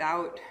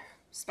without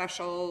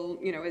special,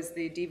 you know, is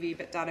the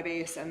DV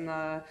database and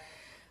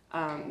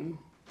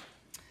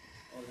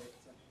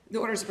the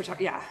orders of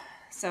protection. Yeah.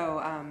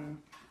 So,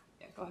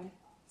 yeah, go ahead.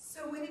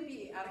 So would it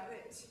be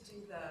adequate to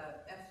do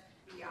the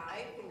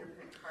FBI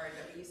fingerprint card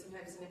that we use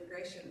sometimes in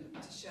immigration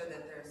to show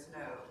that there's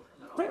no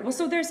criminal? Right. Well,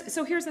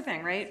 so here's the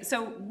thing, right?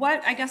 So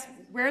I guess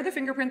where the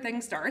fingerprint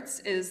thing starts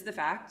is the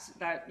fact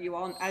that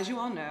as you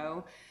all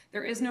know,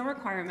 there is no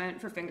requirement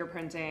for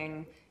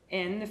fingerprinting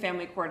in the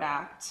Family Court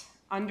Act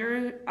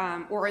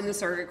or in the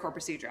Surrogate Court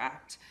Procedure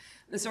Act.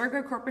 The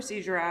Surrogate Court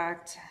Procedure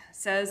Act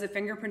says that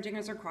fingerprinting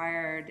is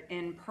required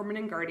in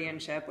permanent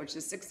guardianship, which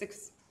is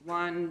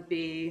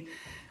 661B.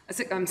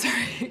 I'm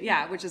sorry,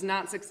 yeah, which is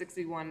not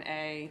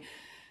 661A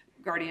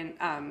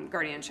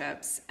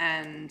guardianships.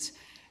 And,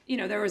 you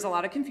know, there was a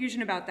lot of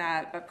confusion about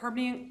that, but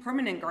permanent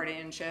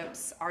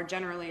guardianships are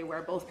generally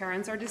where both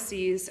parents are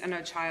deceased and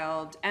a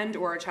child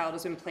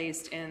has been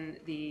placed in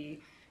the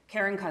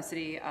care and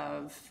custody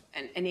of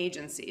an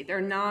agency. They're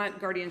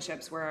not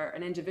guardianships where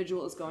an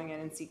individual is going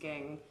in and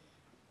seeking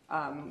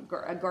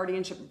a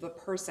guardianship of the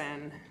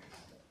person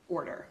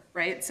order,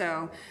 right?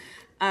 So,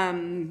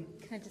 Can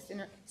I just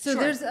interrupt? So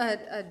Sure. there's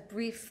a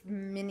brief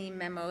mini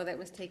memo that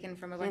was taken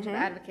from a bunch of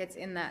advocates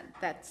in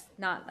that's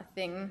not a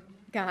thing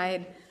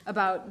guide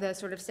about the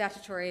sort of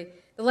the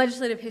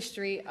legislative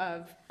history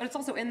of. but it's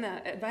also in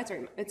the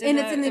advisory. It's in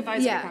the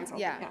advisory council.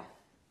 Yeah.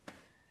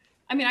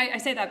 I mean, I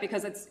say that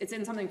because it's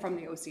in something from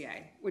the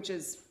OCA, which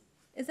is.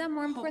 Is that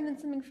more important than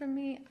something from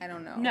me? I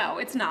don't know. No,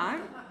 it's not.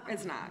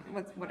 It's not.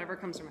 Whatever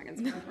comes from Megan's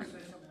important.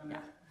 Yeah.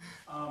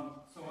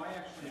 So I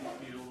actually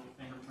appealed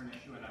the fingerprint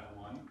issue in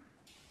I-1,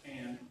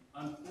 and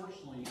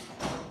unfortunately,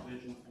 our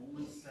division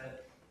only said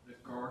the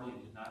guardian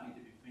did not need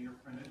to be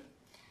fingerprinted.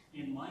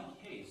 In my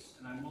case,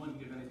 and I'm willing to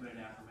give anybody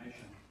an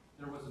affirmation,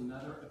 there was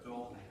another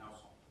adult in the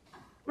household.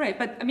 Right,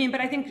 but I mean,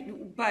 I think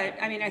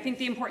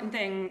the important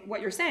thing,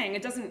 what you're saying,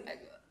 it doesn't,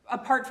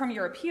 apart from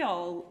your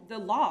appeal, the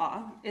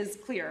law is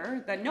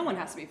clear that no one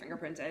has to be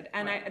fingerprinted,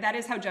 and that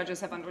is how judges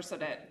have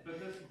understood it.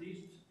 But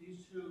these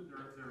two,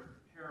 they're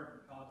pair of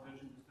appellate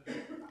division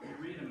decisions. You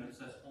read them and it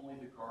says only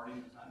the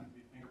guardian does not need to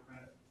be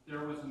fingerprinted.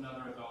 There was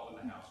another adult in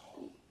the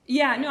household.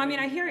 Yeah, no, I mean,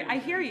 I hear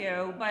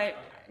you, but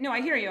no,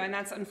 I hear you, and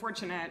that's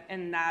unfortunate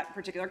in that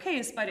particular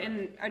case. But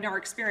in our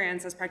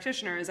experience as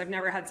practitioners, I've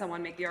never had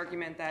someone make the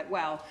argument that,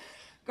 well,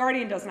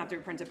 guardian doesn't have to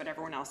be printed, but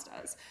everyone else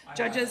does.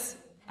 Judges,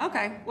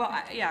 okay, well,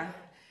 yeah.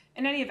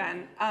 In any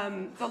event,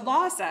 the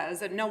law says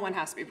that no one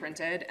has to be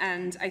printed,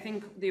 and I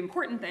think the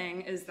important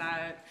thing is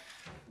that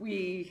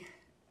we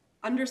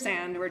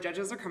understand where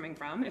judges are coming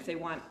from if they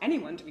want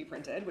anyone to be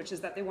printed, which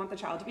is that they want the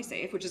child to be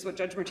safe, which is what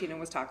Judge Martina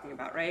was talking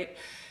about, right?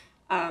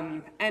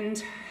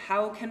 And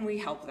how can we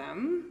help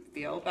them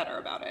feel better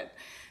about it?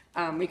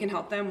 We can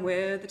help them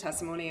with the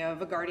testimony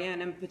of a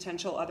guardian and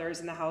potential others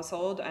in the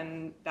household,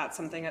 and that's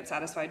something that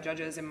satisfied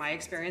judges, in my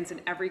experience,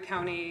 in every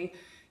county,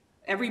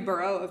 every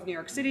borough of New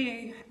York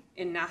City,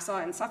 in Nassau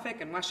and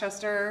Suffolk and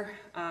Westchester,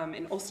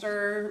 in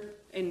Ulster,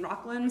 in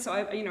Rockland. So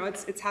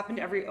it's happened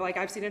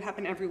I've seen it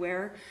happen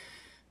everywhere.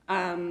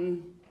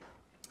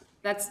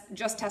 That's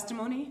just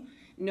testimony.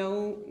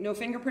 No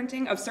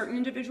fingerprinting of certain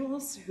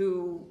individuals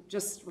who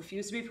just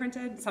refused to be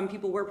printed. Some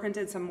people were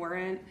printed, some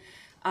weren't.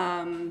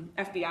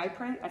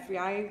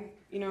 FBI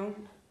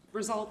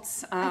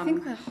results. I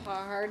think the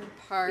hard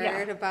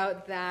part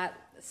about that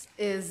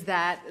is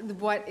that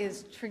what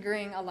is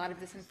triggering a lot of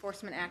this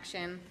enforcement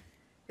action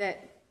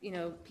that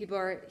people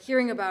are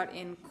hearing about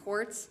in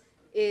courts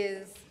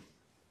is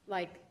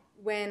like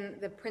when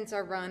the prints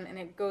are run and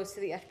it goes to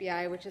the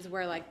FBI, which is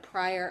where like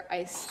prior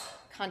ICE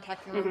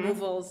contact and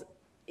removals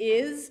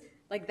is,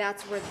 like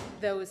that's where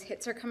those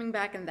hits are coming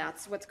back, and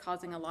that's what's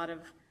causing a lot of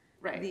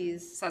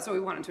these. So that's what we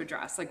wanted to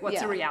address. Like,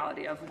 what's the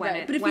reality of when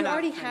it? But if you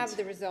already have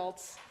the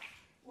results,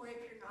 Or if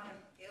you're not an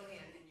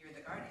alien and you're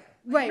the guardian.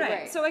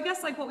 right. So I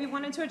guess like what we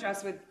wanted to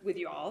address with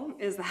you all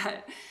is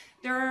that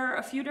there are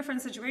a few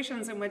different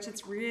situations in which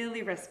it's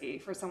really risky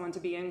for someone to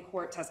be in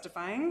court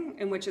testifying,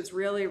 in which it's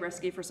really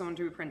risky for someone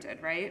to be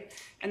printed, right?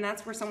 And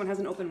that's where someone has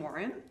an open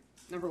warrant,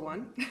 number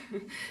one,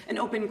 an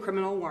open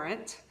criminal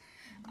warrant.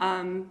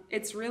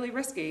 It's really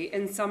risky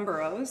in some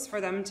boroughs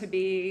for them to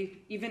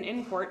be even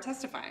in court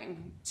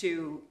testifying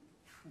to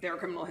their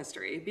criminal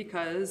history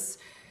because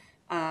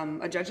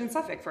a judge in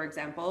Suffolk, for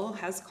example,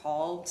 has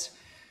called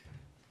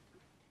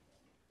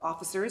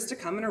officers to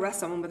come and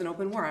arrest someone with an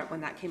open warrant when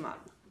that came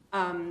up.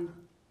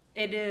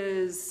 It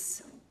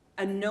is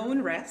a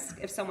known risk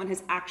if someone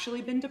has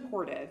actually been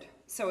deported.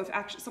 So if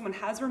actually someone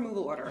has a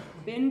removal order,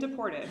 been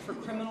deported for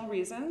criminal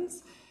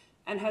reasons,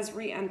 and has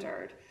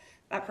re-entered,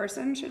 that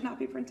person should not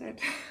be printed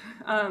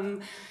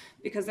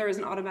because there is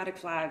an automatic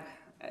flag.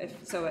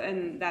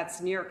 And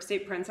that's New York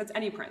State prints, that's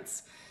any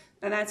prints.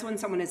 And that's when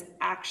someone has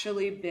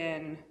actually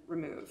been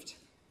removed.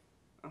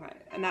 Okay,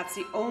 and that's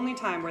the only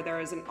time where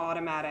there is an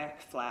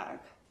automatic flag,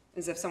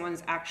 is if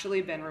someone's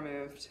actually been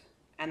removed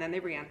and then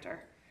they re-enter.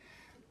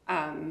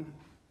 You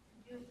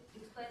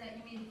explain that,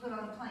 you mean put on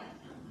a plane?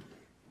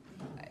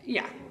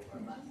 Yeah.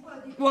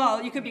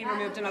 Well, you could be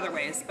removed in other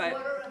ways, but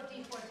Order of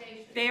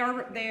deportation.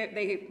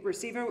 they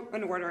receive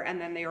an order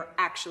and then they are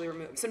actually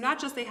removed. So not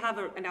just they have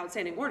an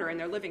outstanding order and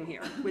they're living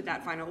here with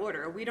that final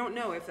order. We don't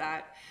know if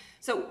that,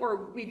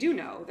 we do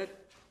know that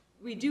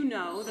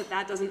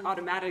that doesn't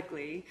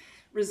automatically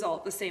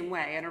result the same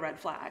way in a red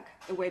flag,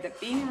 the way that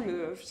being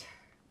removed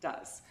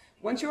does.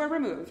 Once you are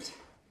removed,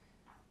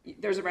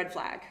 there's a red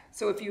flag.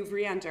 So if you've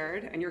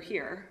re-entered and you're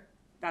here,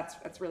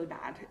 that's really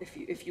bad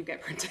if you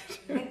get printed.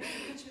 Could you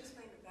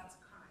explain that that's a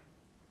crime?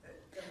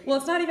 Well,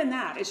 it's not even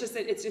that. It's just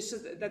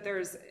that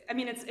there's. I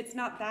mean, it's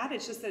not that.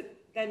 It's just that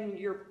then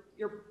you're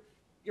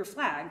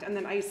flagged, and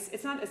then ICE.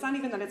 It's not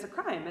even that it's a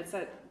crime. It's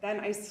that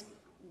then ICE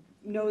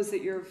knows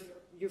that you've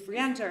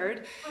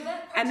re-entered, For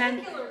that and then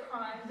particular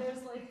crime,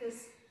 there's like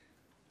this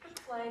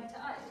flag to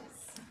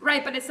ICE.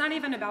 right. But it's not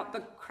even about the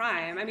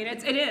crime. I mean,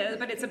 it is,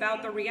 but it's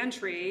about the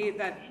re-entry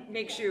that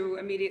makes you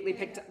immediately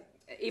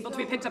able to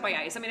be picked up by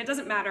ICE. I mean, it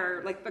doesn't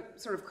matter, like the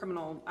sort of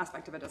criminal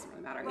aspect of it doesn't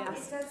really matter. Well,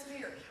 Yes. it does for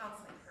your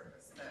counseling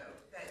purpose, though,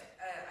 that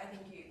I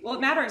think you. Well,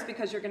 it matters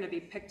because you're going to be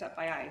picked up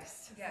by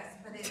ICE. Yes,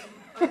 but 40%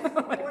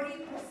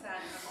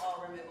 of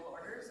all removal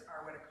orders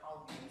are what are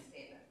called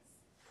reinstatements.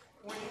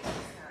 40%.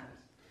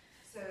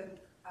 So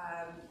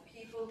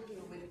people who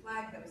would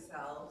flag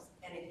themselves,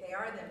 and if they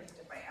are then picked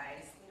up by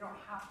ICE, they don't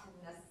have to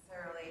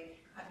necessarily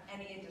have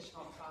any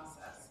additional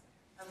process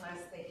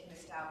unless they can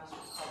establish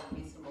what's called a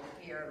reasonable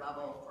fear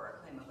level for a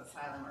claim of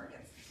asylum or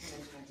against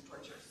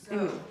torture. So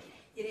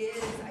it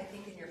is, I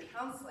think, in your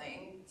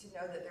counseling to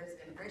know that there's an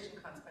immigration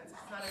consequence.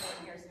 It's not everyone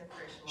here's an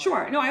immigration law.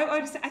 Sure. No,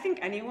 I think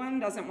anyone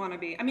doesn't want to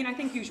be. I mean, I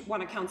think you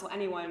want to counsel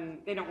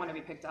anyone. They don't want to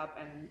be picked up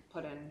and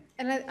put in.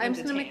 And I'm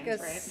just going to make a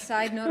right?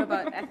 side note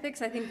about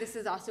ethics. I think this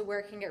is also where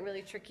it can get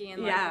really tricky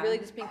and like really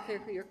just being clear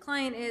who your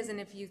client is,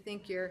 and if you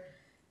think your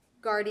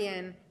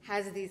guardian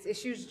has these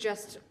issues,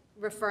 just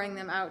referring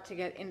them out to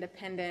get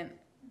independent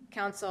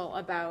counsel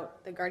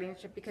about the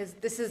guardianship, because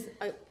this is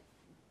a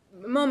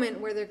moment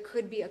where there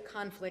could be a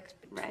conflict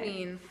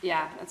between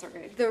Yeah, that's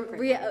okay.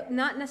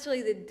 not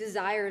necessarily the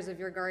desires of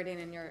your guardian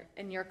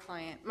and your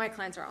client. My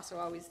clients are also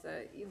always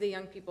the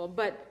young people,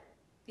 but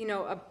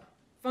a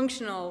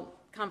functional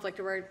conflict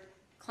where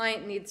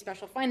client needs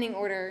special finding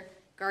order,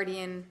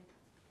 guardian,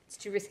 it's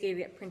too risky to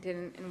get printed,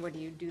 and what do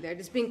you do there?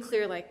 Just being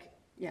clear, like,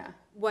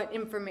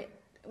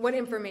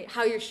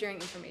 how you're sharing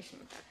information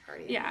with that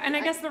guardian. Yeah, and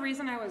I guess the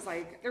reason I was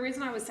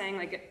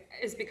saying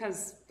is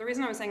because the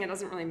reason I was saying it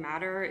doesn't really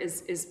matter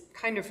is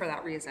kind of for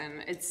that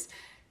reason. It's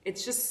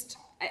just,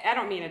 I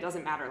don't mean it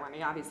doesn't matter,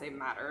 Lenny, obviously it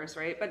matters,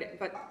 right?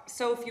 But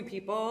so few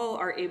people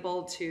are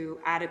able to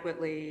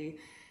adequately,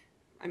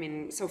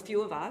 so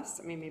few of us,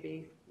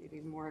 maybe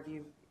more of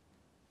you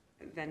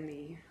than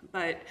me,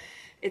 but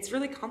it's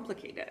really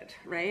complicated,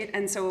 right?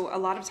 And so a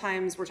lot of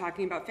times we're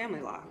talking about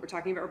family law, we're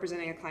talking about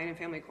representing a client in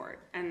family court,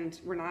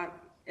 and we're not,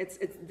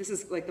 this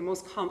is like the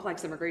most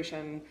complex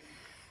immigration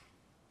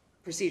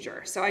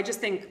procedure. So I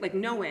just think, like,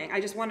 I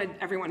just wanted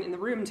everyone in the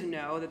room to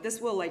know that this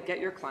will, like, get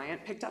your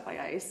client picked up by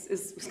ICE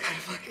is kind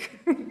of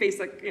like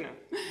basic, Yeah.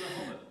 I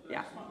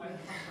Yeah. just want to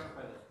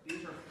clarify this.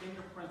 These are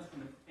fingerprints from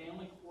the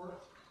family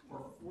court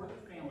or for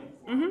the family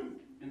court,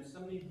 and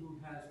somebody who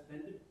has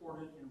been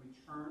deported and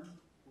returned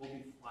will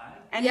be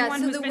flagged?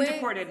 Anyone who's been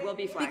deported will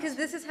be flagged. Because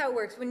this is how it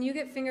works. When you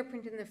get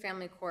fingerprinted in the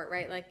family court,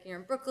 right? Like you're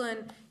in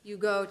Brooklyn, you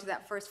go to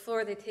that first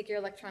floor, they take your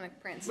electronic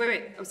prints.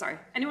 Wait, I'm sorry.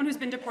 Anyone who's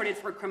been deported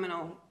for a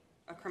criminal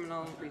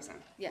reason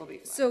will be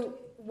flagged. So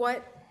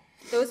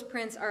those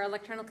prints are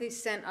electronically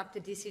sent up to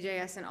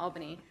DCJS in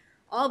Albany.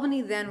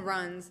 Albany then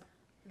runs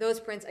those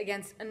prints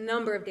against a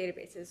number of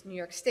databases. New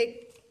York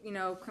State,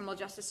 Criminal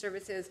Justice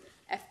Services,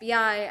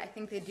 FBI, I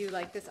think they do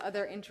like this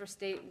other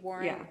interstate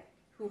warrant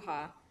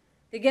hoo-ha.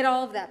 They get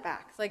all of that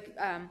back. Like,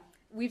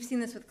 we've seen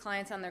this with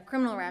clients on their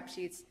criminal rap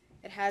sheets.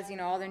 It has,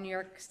 all their New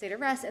York State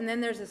arrests, and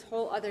then there's this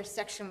whole other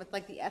section with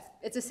like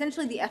it's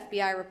essentially the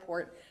FBI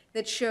report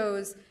that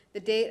shows the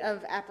date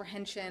of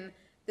apprehension,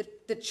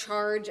 the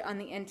charge on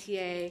the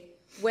NTA,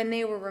 when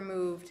they were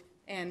removed,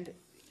 and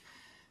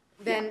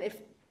then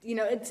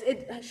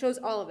it shows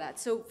all of that.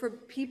 So for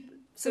people,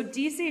 So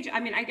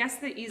I guess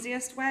the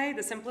easiest way,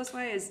 the simplest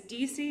way is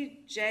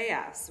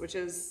DCJS, which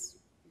is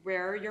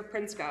where your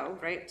prints go,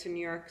 right, to New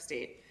York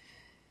State.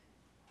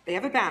 They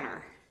have a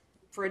banner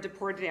for a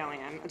deported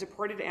alien. A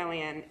deported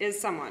alien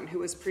is someone who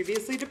was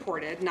previously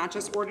deported, not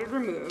just ordered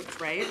removed,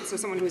 right? So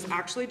someone who was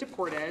actually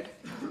deported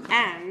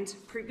and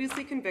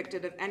previously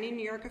convicted of any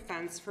New York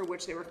offense for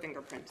which they were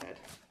fingerprinted.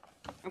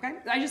 Okay?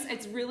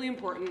 It's really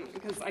important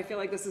because I feel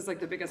like this is like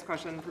the biggest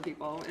question for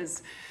people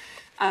is,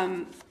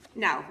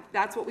 now,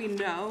 that's what we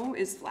know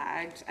is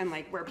flagged and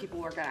like where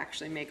people are gonna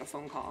actually make a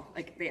phone call.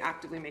 Like they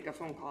actively make a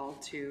phone call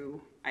to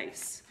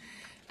ICE.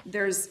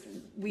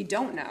 We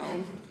don't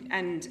know,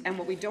 and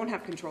what we don't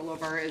have control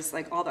over is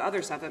like all the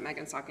other stuff that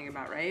Megan's talking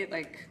about, right?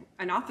 Like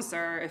an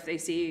officer, if they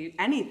see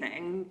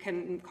anything,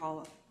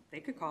 they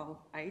could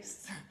call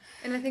ICE.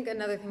 And I think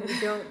another thing we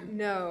don't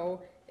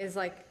know is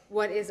like,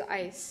 what is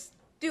ICE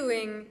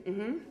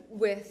doing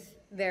with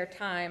their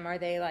time? Are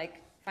they like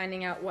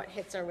finding out what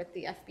hits are with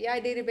the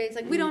FBI database?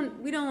 Like we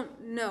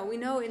don't know. We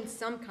know in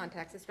some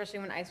contexts, especially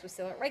when ICE was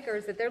still at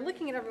Rikers, that they're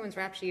looking at everyone's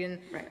rap sheet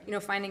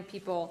and finding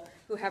people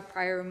who have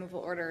prior removal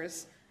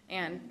orders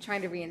and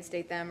trying to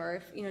reinstate them, or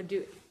if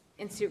do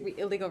institute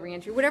illegal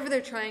reentry, whatever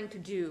they're trying to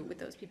do with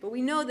those people.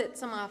 We know that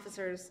some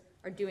officers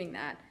are doing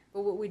that,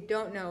 but what we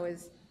don't know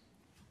is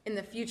in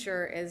the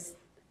future is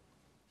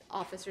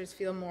officers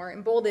feel more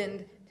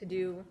emboldened to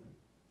do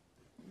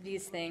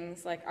these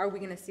things. Like, are we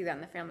going to see that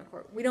in the family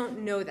court? We don't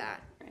know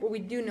that. What we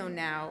do know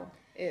now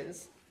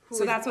is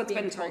so that's what's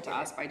been told to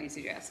us by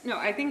DCJS. No,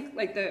 I think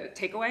like the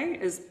takeaway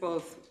is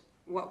both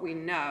what we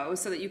know,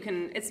 so that you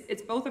can.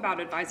 It's both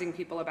about advising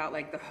people about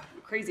like the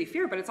crazy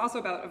fear, but it's also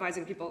about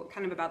advising people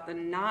kind of about the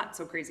not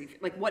so crazy,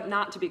 like what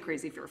not to be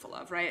crazy fearful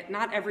of, right?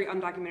 Not every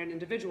undocumented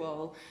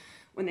individual,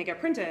 when they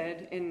get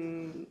printed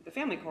in the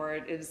family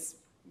court, is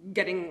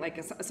getting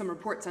like some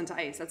report sent to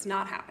ICE. That's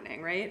not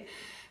happening, right?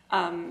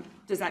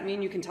 Does that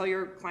mean you can tell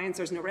your clients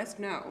there's no risk?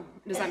 No.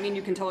 Does that mean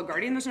you can tell a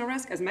guardian there's no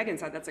risk? As Megan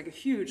said, that's like a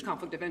huge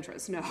conflict of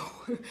interest. No.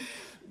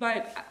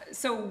 But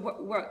so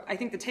what I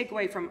think the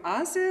takeaway from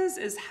us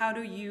is how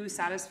do you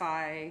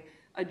satisfy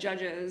a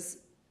judge's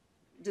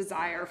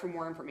desire for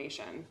more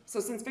information? So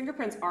since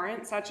fingerprints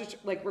aren't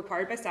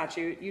required by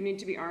statute, you need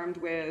to be armed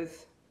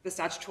with the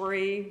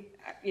statutory,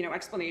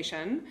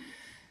 explanation,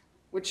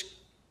 which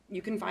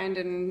you can find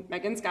in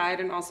Megan's guide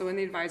and also in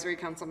the advisory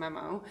council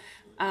memo.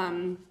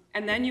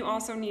 And then you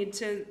also need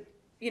to,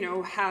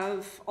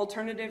 have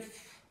alternative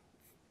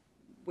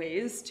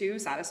ways to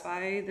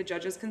satisfy the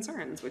judge's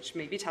concerns, which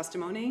may be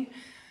testimony,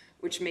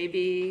 which may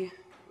be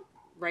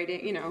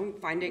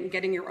writing,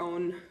 getting your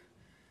own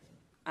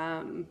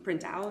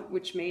printout,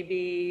 which may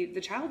be the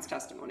child's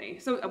testimony.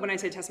 So when I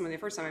say testimony the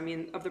first time, I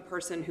mean of the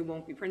person who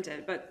won't be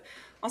printed, but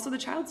also the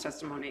child's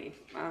testimony.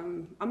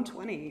 I'm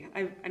 20.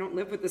 I don't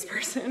live with this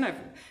person. I've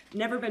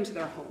never been to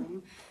their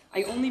home.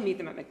 I only meet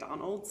them at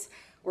McDonald's.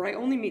 or I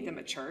only meet them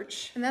at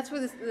church. And that's where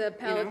the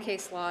appellate know?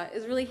 case law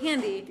is really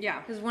handy.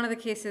 Yeah. Because one of the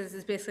cases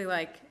is basically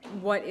like,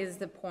 what is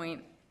the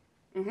point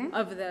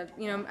of the,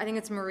 I think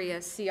it's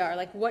Maria's CR,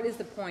 like what is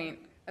the point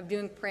of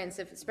doing prints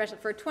if, especially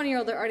for a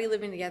 20-year-old, they're already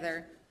living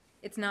together,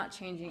 it's not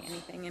changing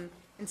anything. And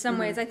in some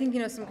ways, I think,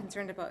 some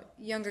concern about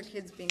younger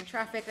kids being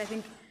trafficked. I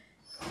think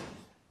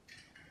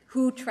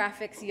who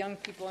traffics young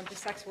people into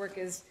sex work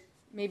is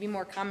maybe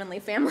more commonly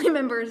family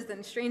members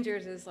than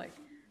strangers, is like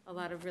a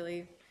lot of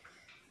really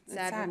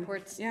sad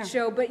reports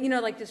show. But,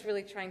 like just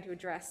really trying to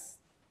address,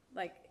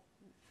 like,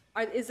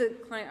 is a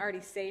client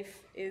already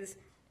safe? Is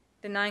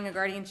denying a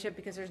guardianship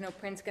because there's no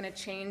prints going to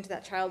change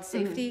that child's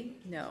safety?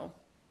 No.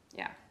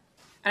 Yeah.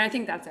 And I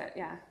think that's it.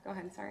 Yeah. Go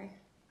ahead. Sorry.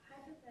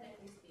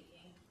 Hypothetically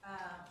speaking,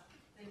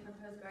 the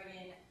proposed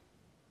guardian,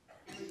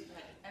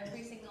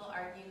 every single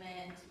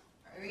argument,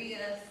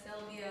 Maria,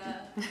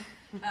 Sylvia,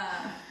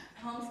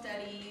 home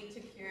study to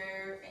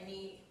cure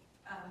any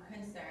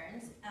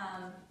concerns,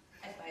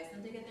 advise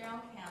them to get their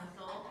own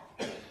counsel.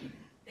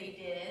 They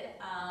did,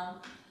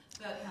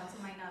 but counsel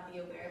might not be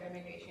aware of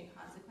immigration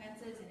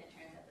consequences, and it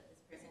turns out that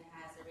this person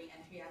has a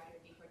re-entry after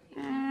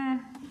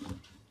deportation.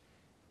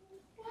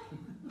 What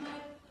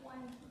might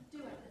one do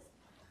at this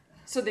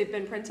point? So they've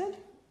been printed?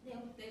 They've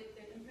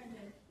been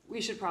printed.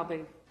 We should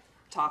probably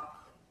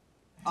talk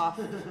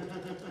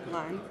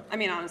offline. I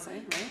mean, honestly,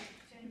 right?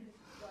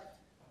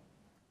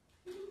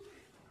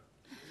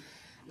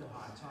 Yeah,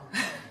 hi, Tom.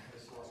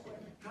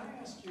 Can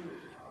I ask you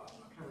a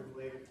kind of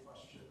related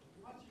question?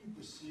 What do you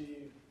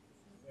perceive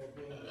there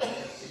being a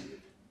risk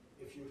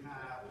if you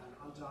have an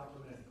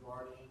undocumented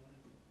guardian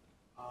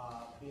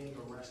being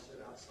arrested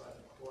outside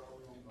the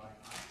courtroom by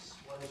ICE?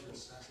 What is your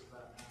sense of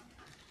that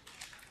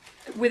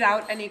now?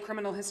 Without any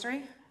criminal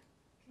history?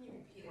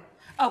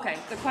 Okay,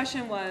 the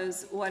question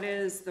was, what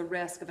is the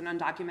risk of an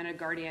undocumented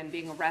guardian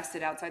being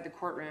arrested outside the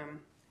courtroom?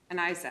 And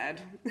I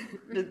said,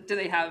 do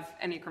they have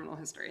any criminal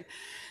history?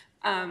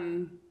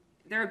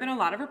 There have been a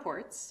lot of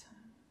reports,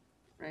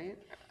 right?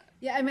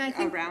 Yeah, I mean, I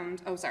think...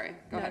 Oh, sorry,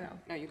 go ahead.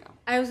 No, you go.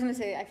 I was going to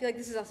say, I feel like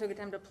this is also a good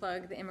time to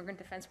plug the Immigrant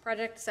Defense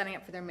Project, setting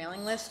up for their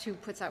mailing list, who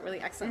puts out really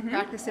excellent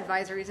practice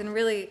advisories, and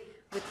really,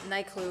 with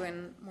NYLS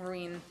and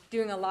Maureen,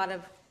 doing a lot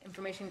of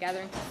information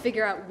gathering to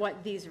figure out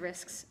what these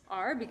risks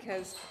are,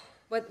 because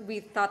what we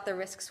thought the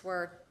risks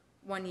were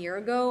 1 year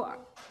ago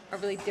are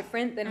really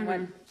different than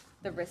what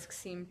the risks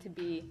seem to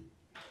be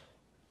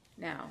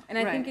now. And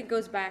I think it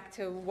goes back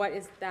to what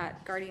is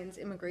that guardian's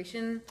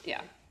immigration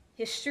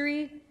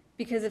history,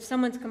 because if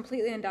someone's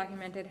completely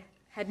undocumented,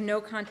 had no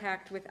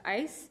contact with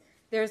ICE,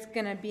 there's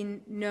going to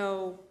be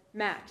no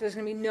match. There's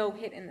going to be no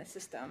hit in the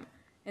system.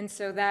 And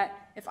so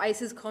that if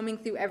ICE is combing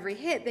through every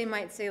hit, they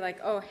might say like,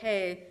 oh,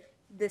 hey,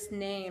 this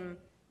name,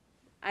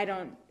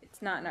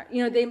 it's not,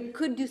 they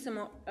could do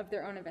some of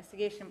their own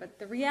investigation, but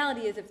the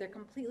reality is if they're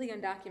completely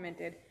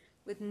undocumented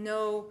with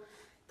no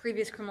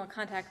previous criminal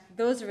contact,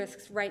 those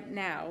risks right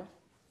now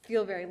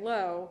feel very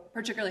low.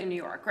 Particularly in New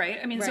York, right?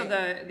 I mean, so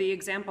the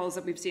examples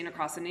that we've seen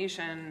across the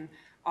nation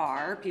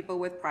are people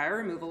with prior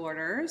removal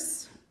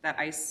orders that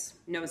ICE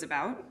knows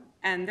about,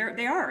 and they're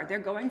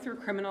going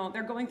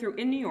through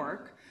in New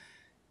York,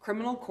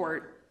 criminal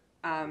court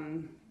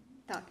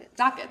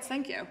dockets,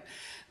 thank you.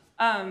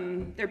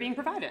 They're being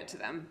provided to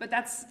them, but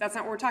that's not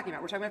what we're talking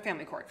about. We're talking about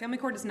family court. Family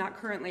court is not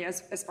currently,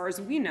 as far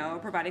as we know,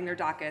 providing their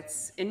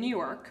dockets in New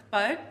York,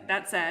 but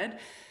that said,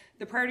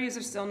 the priorities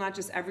are still not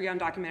just every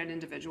undocumented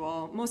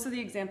individual. Most of the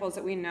examples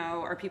that we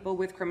know are people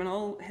with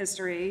criminal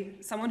history,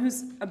 someone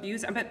who's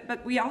abused,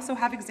 but we also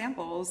have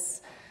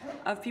examples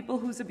of people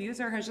whose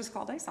abuser has just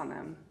called ICE on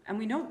them, and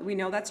we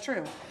know that's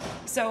true.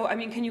 So, I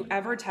mean, can you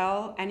ever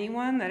tell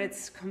anyone that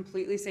it's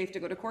completely safe to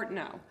go to court?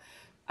 No.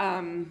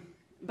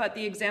 But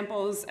the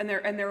examples, and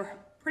they're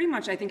pretty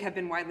much, I think, have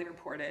been widely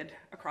reported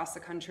across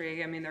the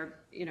country. I mean, they're,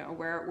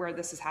 where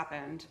this has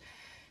happened.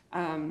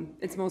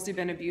 It's mostly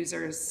been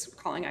abusers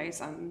calling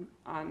ICE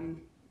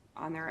on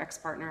their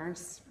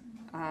ex-partners,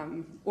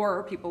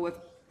 or people with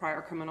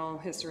prior criminal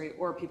history,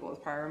 or people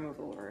with prior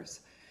removal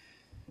orders.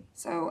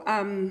 So,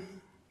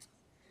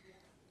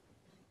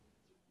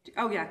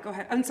 oh yeah, go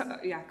ahead.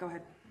 Go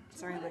ahead.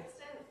 Sorry, Lee. To what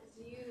extent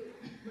do you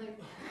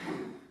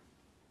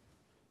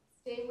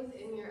stay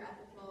within your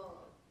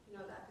ethical, the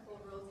ethical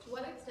rules? To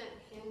what extent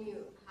can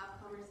you have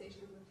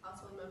conversations with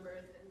household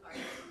members and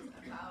guardians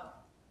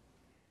about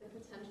the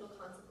potential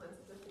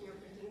consequences of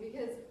fingerprinting?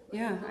 Because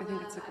I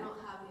think it's I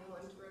don't have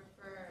anyone to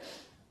refer.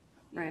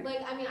 Right.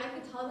 I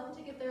could tell them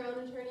to get their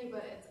own attorney,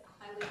 but it's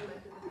highly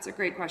unlikely. It's a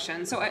great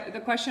question. So the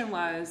question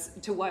was,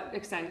 to what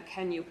extent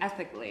can you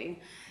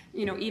ethically,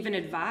 even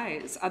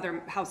advise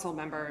other household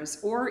members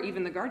or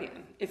even the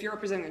guardian, if you're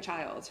representing a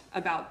child,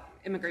 about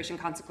immigration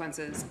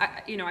consequences?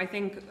 I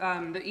think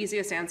the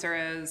easiest answer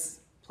is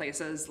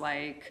places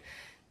like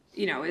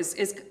you know,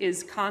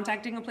 is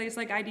contacting a place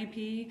like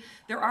IDP.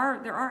 There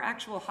are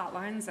actual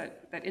hotlines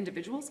that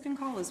individuals can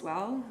call as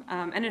well.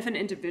 And if an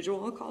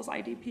individual calls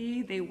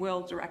IDP, they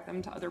will direct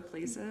them to other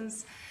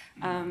places.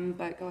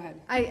 But go ahead.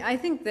 I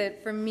think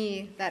that for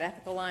me, that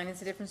ethical line is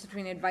the difference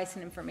between advice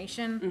and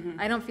information.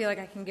 I don't feel like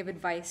I can give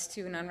advice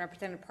to an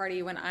unrepresented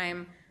party when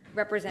I'm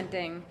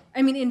representing,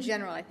 I mean, in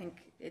general, I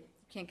think it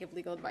can't give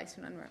legal advice to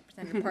an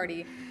unrepresented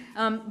party.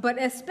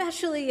 But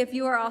especially if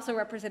you are also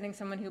representing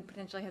someone who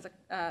potentially has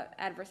a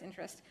adverse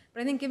interest.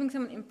 But I think giving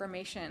someone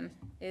information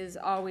is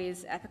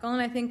always ethical.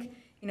 And I think,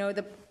 you know,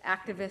 the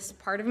activist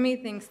part of me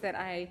thinks that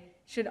I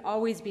should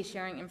always be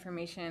sharing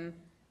information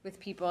with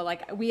people.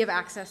 Like, we have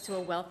access to a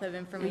wealth of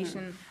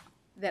information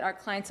that our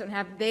clients don't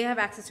have. They have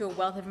access to a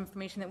wealth of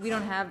information that we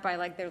don't have by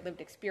like their lived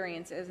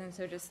experiences. And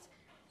so just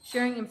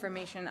sharing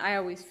information, I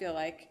always feel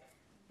like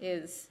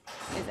is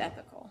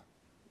ethical.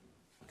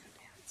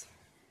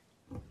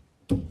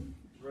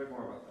 It's really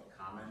more of a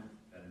comment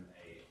than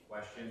a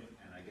question,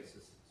 and I guess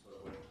this is sort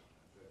of what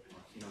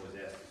Martina was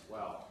asked as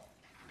well.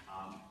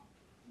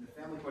 In the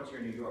family courts here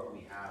in New York,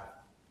 we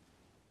have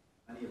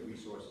plenty of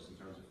resources in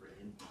terms of for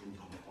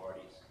indigent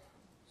parties.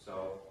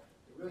 So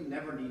there really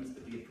never needs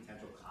to be a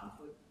potential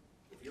conflict.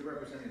 If you're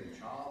representing the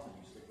child and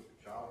you stick with the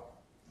child,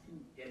 you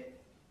get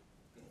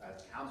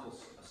counsel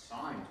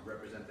assigned to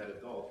represent that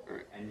adult,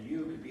 and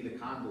you could be the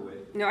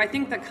conduit. No, I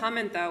think the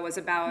comment though was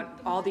about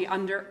all the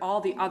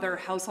other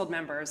household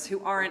members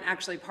who aren't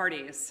actually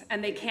parties,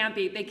 and they can't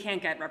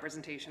get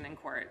representation in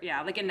court.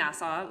 Yeah, like in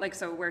Nassau, like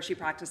so where she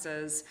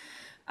practices,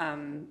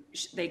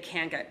 they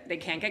can't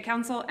get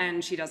counsel,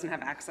 and she doesn't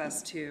have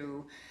access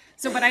to.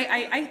 So, but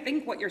I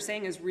think what you're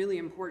saying is really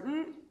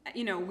important.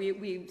 You know,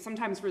 we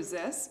sometimes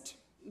resist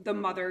the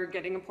mother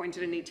getting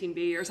appointed in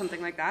 18B or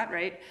something like that,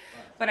 right?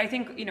 But I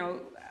think, you know,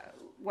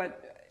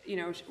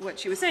 what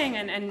she was saying,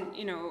 and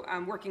you know,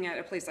 working at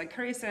a place like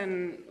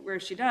Carson, where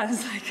she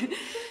does, like,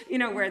 you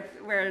know,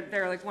 where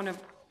they're like one of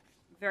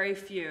very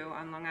few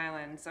on Long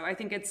Island. So I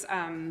think it's,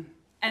 and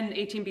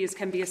 18Bs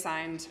can be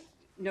assigned,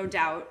 no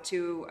doubt,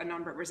 to a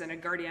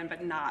non-represented guardian,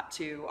 but not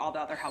to all the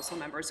other household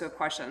members who have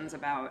questions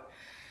about,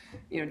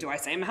 you know, do I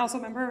say I'm a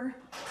household member?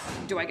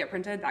 Do I get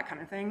printed? That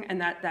kind of thing.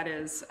 And that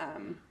is,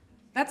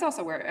 that's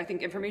also where I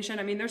think information,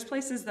 I mean, there's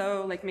places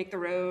though, like Make the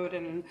Road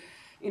and,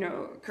 you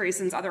know,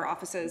 Carson's other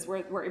offices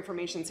where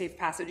information safe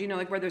passage, you know,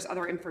 like where there's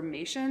other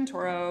information,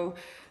 Toro,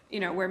 you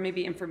know, where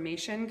maybe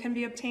information can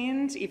be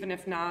obtained, even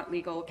if not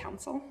legal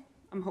counsel.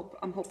 I'm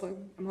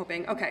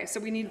hoping. Okay, so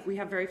we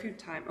have very few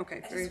time. Okay.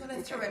 I just want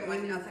to throw in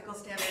one ethical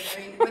standard.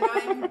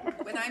 I mean,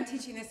 when I'm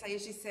teaching this, I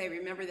usually say,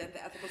 remember that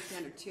the ethical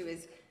standard too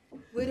is,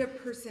 would a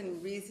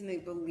person reasonably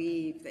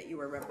believe that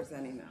you are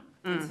representing them?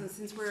 And so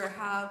since we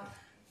have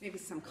maybe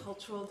some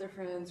cultural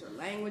difference or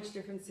language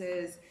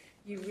differences,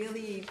 you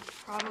really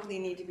probably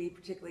need to be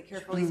particularly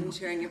careful even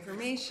sharing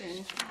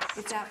information.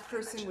 If that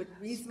person would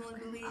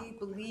reasonably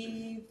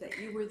believe that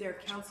you were their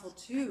counsel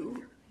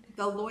too,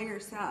 the lawyer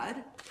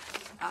said,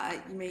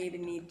 you may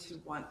even need to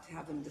want to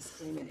have them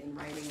disclaim it in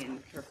writing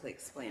and carefully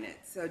explain it.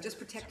 So just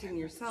protecting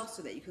yourself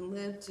so that you can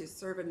live to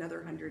serve another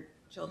 100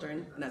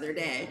 children another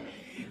day.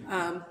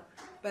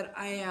 But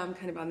I am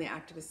kind of on the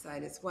activist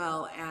side as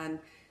well, and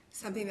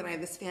something that I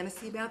have this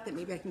fantasy about that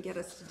maybe I can get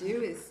us to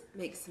do is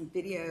make some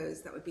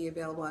videos that would be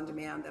available on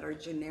demand that are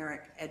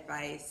generic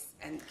advice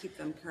and keep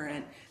them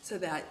current, so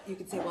that you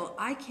could say, well,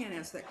 I can't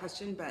answer that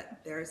question, but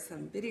there's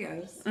some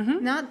videos.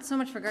 Not so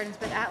much for guardians,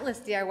 but Atlas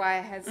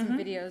DIY has some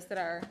videos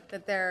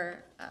that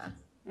their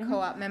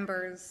co-op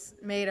members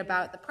made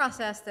about the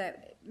process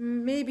that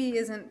maybe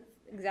isn't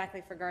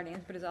exactly for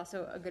guardians, but is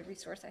also a good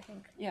resource, I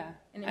think. Yeah,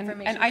 and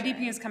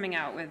IDP is coming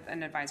out with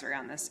an advisory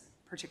on this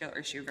particular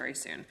issue very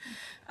soon.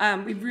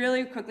 We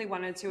really quickly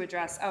wanted to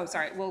address, oh,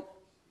 sorry, we'll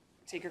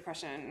take your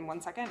question in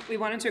 1 second. We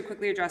wanted to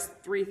quickly address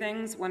 3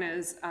 things. One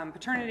is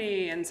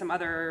paternity and some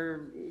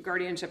other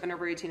guardianship and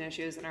over 18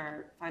 issues in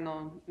our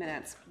final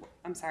minutes.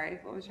 I'm sorry,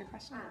 what was your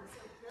question?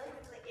 So really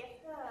quickly,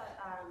 if the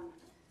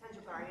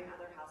potential guardian and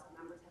other household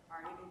members have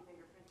already been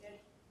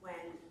fingerprinted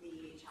when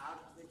the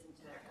child comes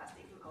into their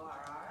custody from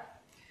ORR,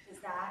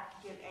 does that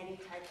give any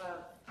type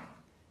of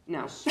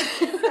No.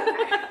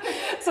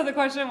 So the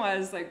question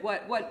was like,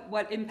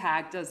 what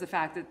impact does the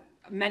fact that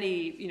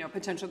many, you know,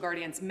 potential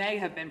guardians may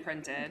have been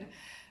printed?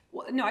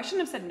 Well, no, I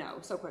shouldn't have said no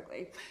so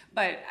quickly,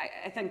 but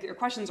I think your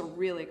question's a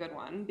really good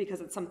one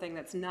because it's something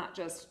that's not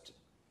just.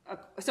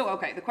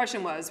 Okay, the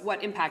question was,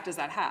 what impact does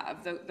that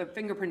have? The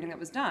fingerprinting that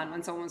was done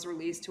when someone was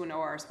released to an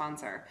OR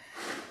sponsor.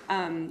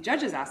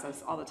 Judges ask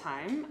us all the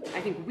time.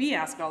 I think we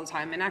ask it all the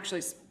time, and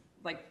actually,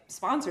 like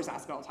sponsors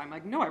ask it all the time.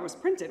 Like, no, I was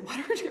printed. Why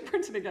don't you get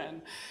printed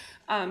again?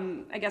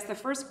 I guess the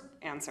first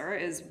answer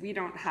is we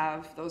don't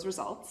have those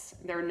results.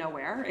 They're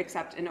nowhere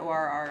except in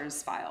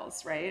ORR's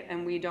files, right?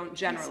 And we don't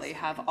generally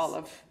have all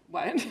of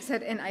what? You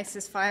said in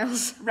ISIS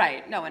files.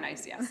 Right. No, in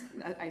ICE, yes.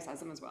 ICE has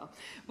them as well.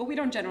 But we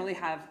don't generally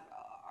have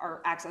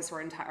our access to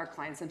our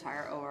client's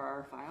entire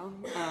ORR file.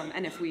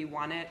 And if we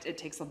want it, it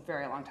takes a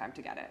very long time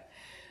to get it.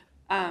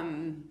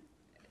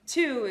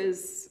 2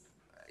 is,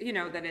 you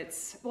know, that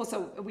it's, well,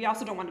 so we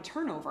also don't want to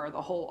turn over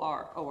the whole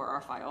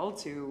ORR file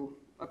to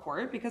a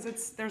court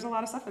because there's a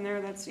lot of stuff in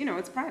there that's, you know,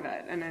 it's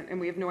private and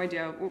we have no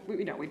idea,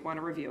 you know, we'd want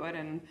to review it,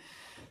 and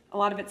a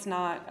lot of it's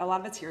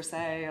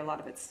hearsay, a lot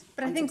of it's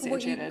But I think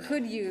what you unsubstantiated.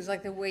 could use,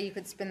 like the way you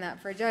could spin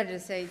that for a judge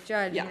is say,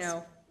 Judge, Yes. you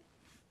know,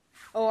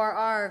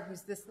 ORR,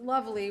 who's this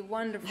lovely,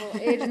 wonderful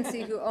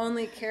agency who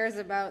only cares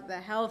about the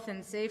health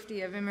and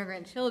safety of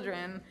immigrant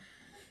children,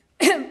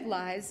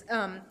 lies,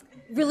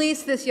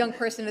 release this young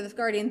person to this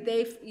guardian.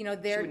 They, you know,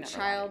 their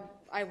child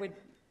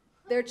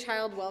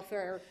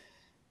welfare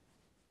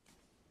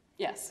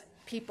Yes.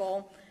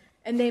 people,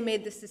 and they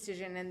made this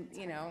decision, and,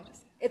 you know,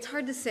 it's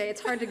hard to say,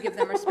 it's hard to give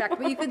them respect,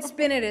 but you could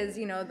spin it as,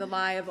 you know, the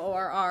lie of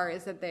ORR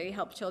is that they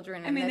help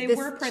children. I mean, that they this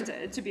were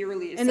printed to be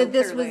released. And so that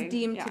this clearly, was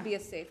deemed yeah. to be a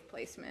safe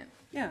placement.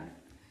 Yeah.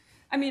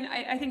 I mean,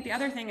 I think the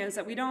other thing is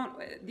that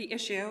the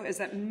issue is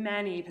that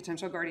many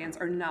potential guardians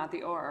are not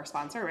the ORR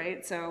sponsor,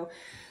 right? So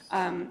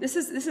this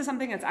is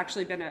something that's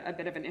actually been a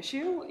bit of an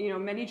issue. You know,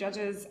 many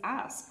judges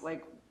ask,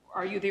 like,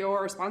 are you the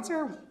ORR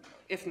sponsor?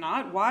 If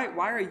not, why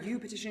are you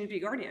petitioning to be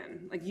a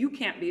guardian? Like, you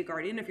can't be a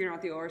guardian if you're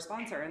not the ORR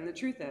sponsor. And the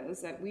truth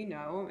is that we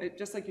know,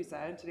 just like you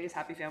said, today's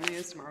happy family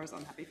is tomorrow's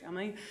unhappy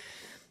family.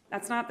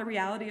 That's not the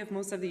reality of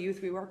most of the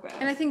youth we work with.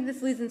 And I think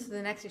this leads into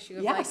the next issue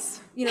of, yes.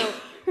 like, you know,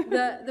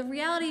 the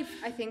reality,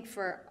 I think,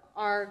 for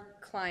our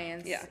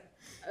clients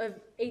of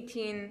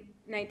 18,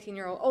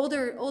 19-year-old,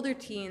 older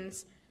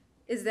teens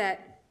is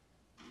that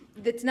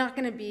it's not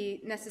going to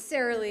be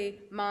necessarily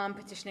mom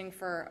petitioning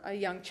for a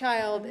young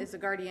child as a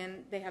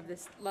guardian. They have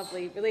this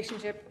lovely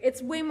relationship.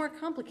 It's way more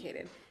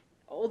complicated.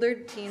 Older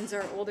teens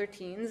are older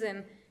teens,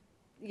 and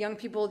young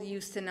people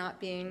used to not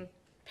being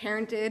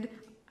parented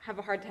have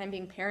a hard time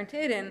being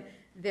parented, and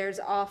there's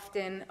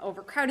often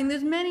overcrowding.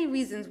 There's many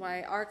reasons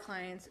why our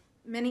clients,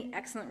 many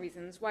excellent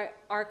reasons why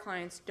our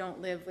clients don't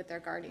live with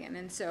their guardian.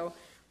 And so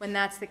when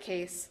that's the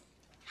case,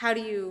 how do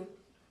you,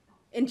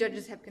 and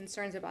judges have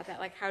concerns about that,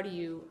 like how do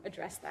you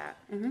address that?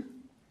 Mm-hmm.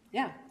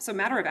 Yeah, so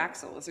Matter of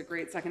Axel is a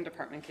great second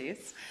department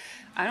case.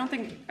 I don't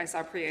think I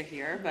saw Priya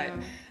here, but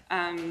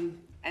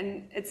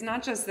and it's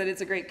not just that it's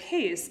a great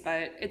case,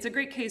 but it's a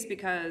great case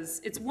because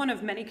it's one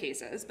of many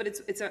cases, but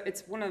it's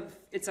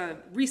a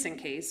recent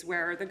case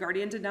where the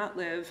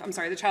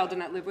child did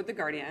not live with the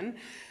guardian.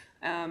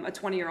 A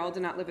 20-year-old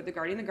did not live with the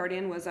guardian. The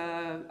guardian was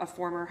a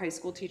former high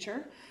school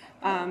teacher.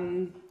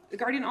 The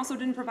guardian also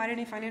didn't provide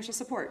any financial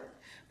support,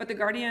 but the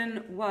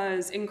guardian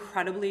was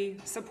incredibly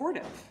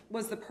supportive,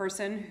 was the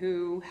person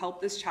who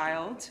helped this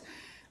child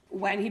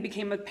when he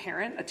became a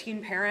parent, a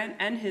teen parent,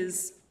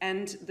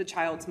 and the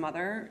child's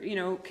mother, you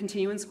know,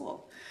 continue in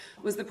school.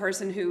 Was the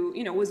person who,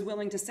 you know, was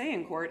willing to say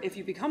in court, if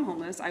you become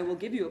homeless, I will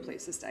give you a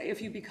place to stay.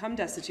 If you become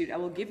destitute, I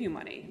will give you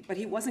money. But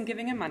he wasn't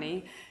giving him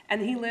money,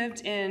 and he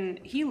lived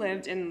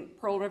in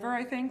Pearl River,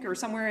 I think, or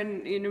somewhere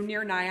in, you know,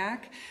 near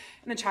Nyack,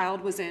 and the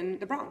child was in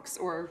the Bronx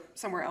or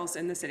somewhere else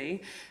in the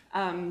city.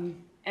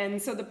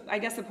 And so I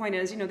guess the point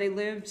is, you know, they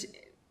lived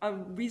a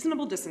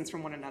reasonable distance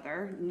from one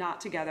another, not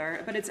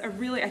together, but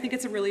I think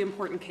it's a really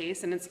important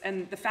case,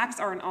 and the facts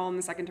aren't all in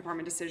the second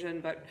department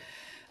decision, but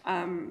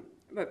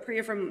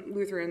Priya from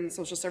Lutheran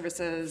Social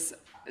Services,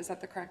 is that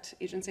the correct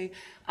agency,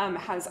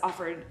 has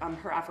offered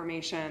her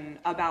affirmation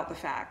about the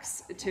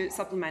facts to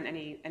supplement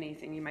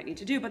anything you might need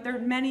to do, but there are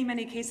many,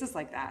 many cases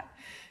like that.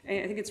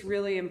 And I think it's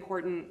really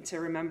important to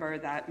remember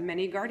that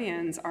many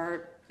guardians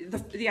are,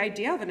 the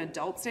idea of an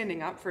adult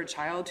standing up for a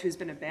child who's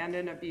been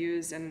abandoned,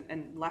 abused,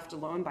 and left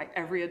alone by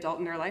every adult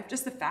in their life,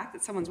 just the fact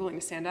that someone's willing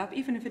to stand up,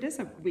 even if it is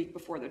a week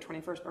before their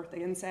 21st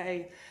birthday, and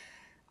say,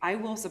 I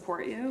will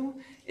support you,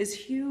 is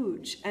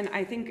huge. And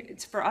I think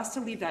it's for us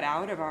to leave that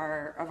out of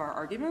our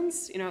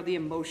arguments, you know, the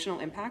emotional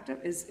impact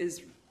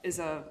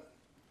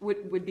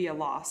would be a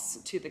loss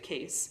to the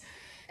case.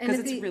 Because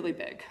it's really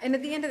big. And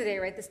at the end of the day,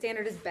 right, the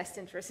standard is best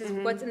interest, is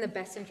what's in the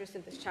best interest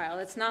of this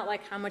child. It's not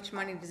like how much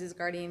money does his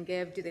guardian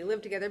give, do they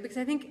live together? Because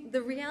I think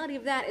the reality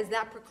of that is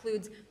that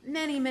precludes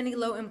many, many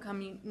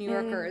low-income New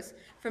Yorkers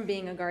from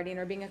being a guardian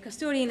or being a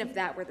custodian if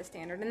that were the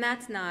standard. And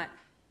that's not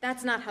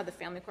how the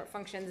family court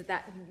functions.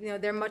 That, you know,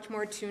 they're much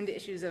more tuned to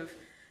issues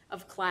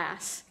of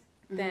class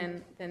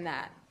than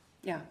that.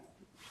 Yeah.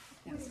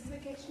 What's the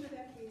citation of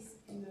that case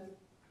in the?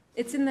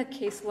 It's in the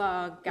case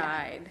law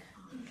guide.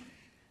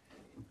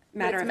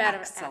 Matter of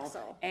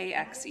Axel,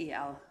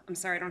 A-X-E-L. I'm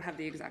sorry, I don't have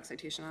the exact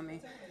citation on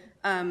me.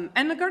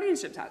 And the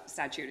guardianship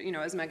statute, you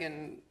know, as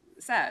Megan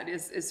said,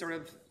 is sort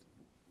of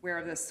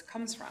where this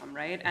comes from,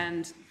 right?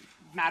 And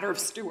matter of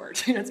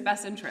Stuart, you know, it's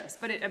best interest.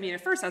 But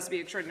it first has to be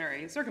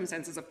extraordinary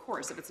circumstances, of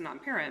course, if it's a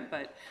non-parent,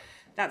 but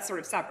that's sort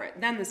of separate.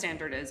 Then the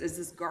standard is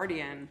this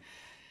guardianship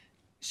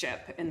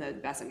in the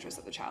best interest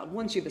of the child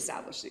once you've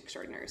established the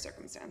extraordinary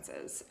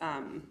circumstances.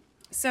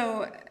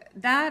 So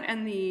that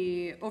and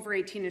the over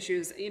 18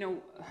 issues, you know,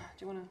 do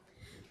you want to?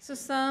 So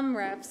some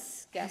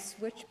reps, guess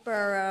which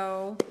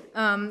borough,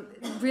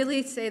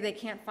 really say they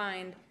can't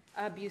find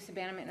abuse,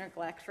 abandonment,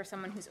 neglect for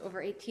someone who's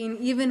over 18,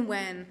 even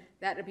when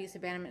that abuse,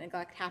 abandonment,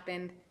 neglect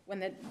happened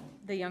when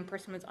the young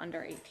person was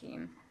under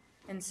 18.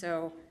 And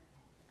so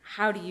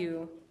how do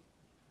you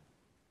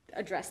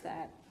address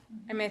that.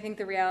 I mean, I think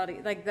the reality,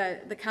 like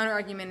the counter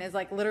argument is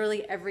like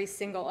literally every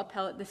single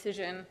appellate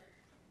decision,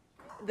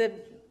 the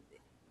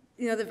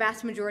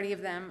vast majority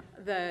of them,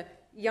 the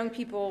young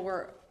people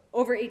were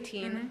over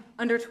 18,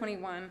 under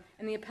 21,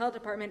 and the appellate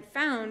department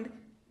found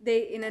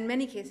in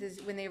many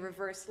cases, when they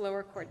reverse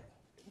lower court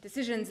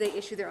decisions, they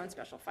issue their own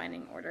special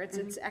finding order.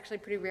 It's actually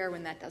pretty rare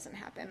when that doesn't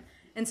happen.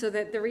 And so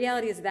the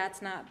reality is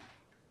that's not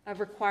a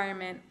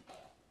requirement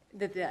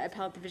that the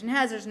appellate division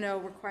has. There's no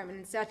requirement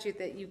in statute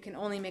that you can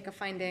only make a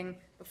finding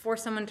before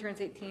someone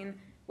turns 18,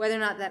 whether or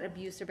not that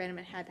abuse or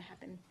abandonment had to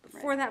happen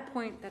before that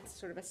point. That's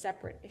sort of a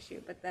separate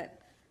issue, but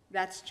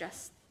that's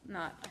just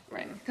not a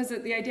thing. Right, because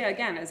the idea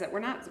again is that we're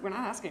not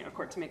asking a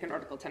court to make an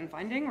Article 10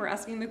 finding. We're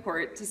asking the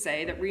court to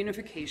say that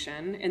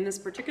reunification in this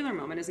particular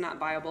moment is not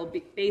viable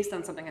based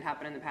on something that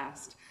happened in the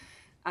past,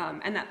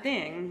 and that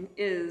thing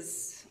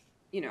is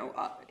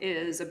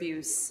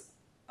abuse,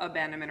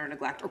 abandonment, or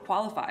neglect, or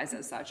qualifies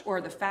as such, or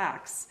the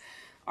facts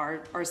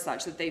are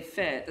such that they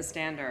fit the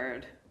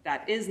standard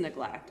that is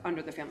neglect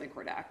under the Family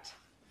Court Act,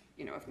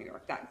 of New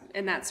York.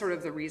 That's sort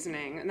of the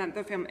reasoning.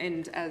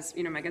 And as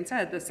Megan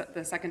said,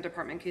 the Second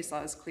Department case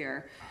law is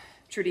clear.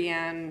 Trudy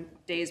Ann,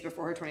 days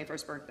before her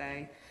 21st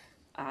birthday,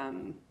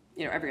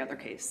 every other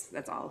case,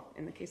 that's all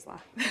in the case law.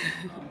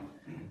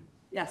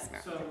 Yes,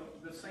 Mayor. So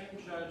the same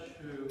judge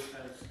who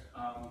has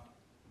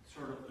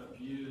sort of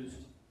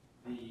abused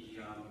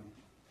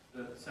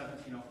the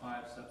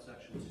 1705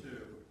 subsection 2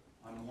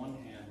 on one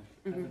hand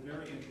has a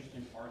very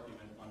interesting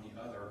argument on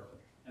the other,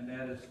 and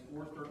that is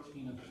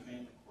 413 of the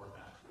Family Court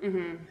Act.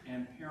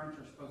 And parents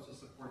are supposed to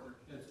support their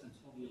kids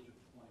until the age of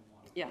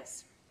 21.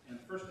 Yes. And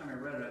the first time I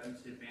read it, I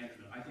didn't see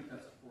abandonment. I think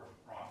that's a fourth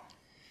prong.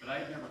 But I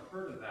had never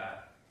heard of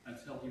that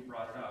until he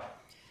brought it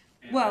up.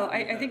 And well,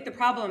 I think the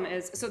problem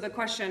is, so the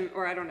question,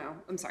 or I don't know,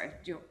 I'm sorry,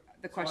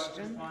 the question? So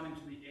I was responding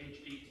to the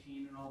age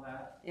 18 and all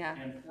that. Yeah.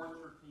 And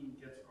 413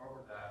 gets over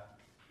that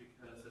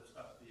because it's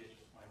up to the age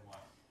of 21.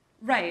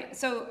 Right.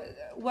 So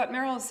what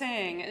Meryl is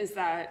saying is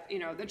that,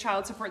 the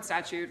child support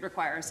statute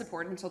requires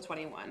support until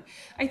 21.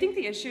 I think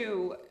the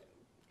issue,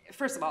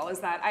 first of all, is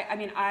that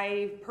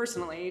I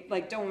personally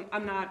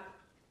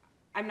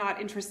I'm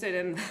not interested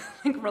in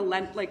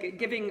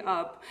giving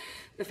up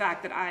the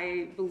fact that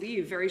I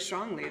believe very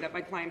strongly that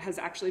my client has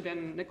actually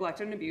been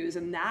neglected and abused,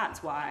 and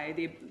that's why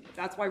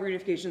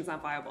reunification is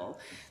not viable.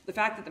 The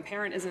fact that the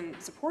parent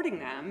isn't supporting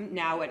them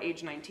now at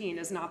age 19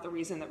 is not the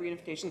reason that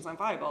reunification is not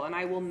viable, and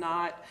I will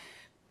not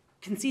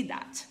concede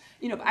that.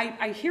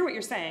 I hear what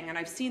you're saying, and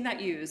I've seen that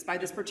used by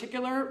this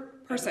particular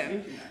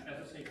person.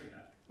 As a safety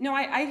net. No,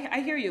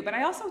 I hear you, but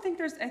I also think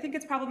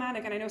it's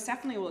problematic, and I know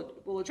Stephanie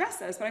will address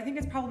this, but I think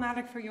it's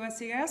problematic for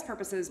USCIS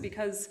purposes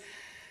because,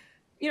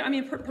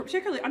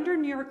 particularly under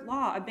New York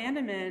law,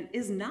 abandonment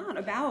is not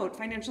about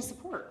financial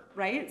support,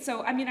 right?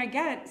 So, I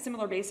get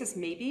similar basis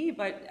maybe,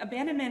 but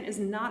abandonment is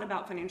not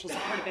about financial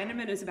support.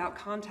 Abandonment is about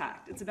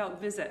contact. It's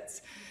about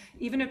visits.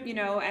 Even if,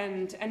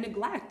 and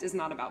neglect is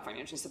not about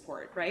financial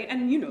support, right?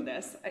 And you know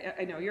this.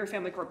 I know you're a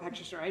family court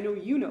practitioner. I know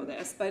you know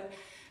this, but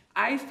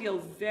I feel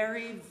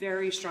very,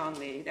 very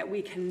strongly that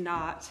we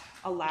cannot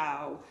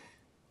allow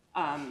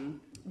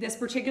this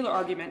particular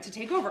argument to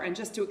take over and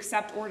just to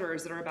accept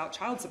orders that are about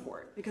child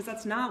support, because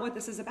that's not what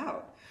this is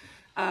about.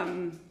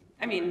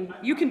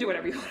 You can do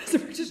whatever you want as a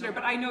practitioner,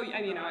 but I know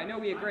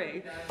we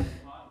agree.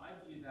 I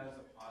view that as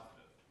a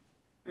positive.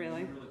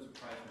 Really? It really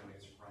surprised me when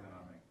he sprung it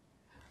on me.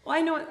 Well,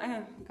 I know.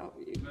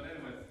 But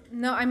anyway.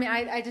 No,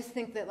 I just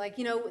think that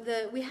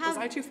we have. Was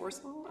I too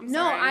forceful? I'm no,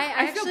 sorry.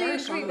 I feel actually very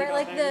agree. strongly But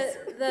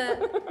about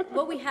the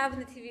what we have in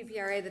the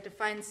TVPRA that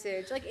defines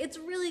SIDGE, it's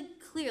really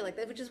clear,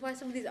 which is why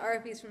some of these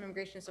RFPs from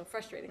immigration is so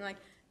frustrating.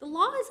 The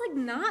law is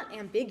not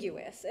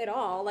ambiguous at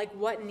all.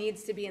 What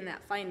needs to be in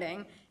that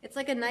finding? It's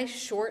a nice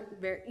short,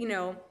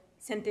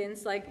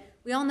 sentence.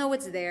 We all know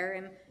what's there,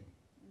 and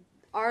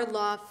our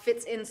law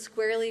fits in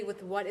squarely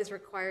with what is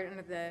required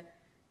under the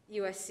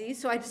USC.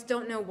 So I just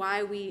don't know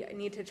why we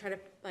need to try to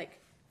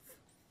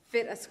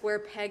fit a square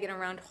peg in a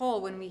round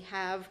hole when we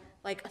have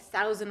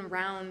 1,000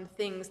 round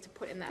things to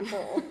put in that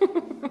hole.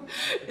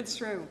 It's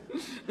true.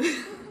 So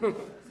you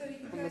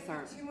guys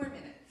have 2 more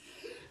minutes.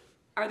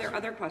 Are there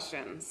other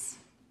questions?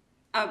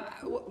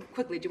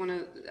 Quickly, do you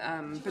want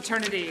to,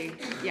 paternity,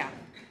 yeah.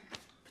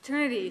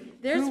 Paternity.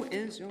 Who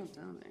is your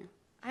daddy?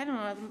 I don't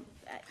know.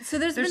 So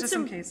there's been just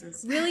some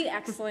cases. really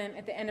excellent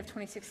at the end of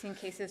 2016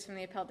 cases from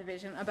the appellate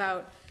division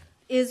about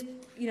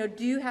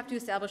do you have to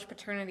establish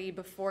paternity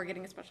before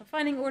getting a special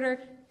finding order?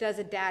 Does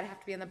a dad have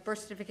to be on the birth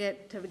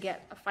certificate to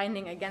get a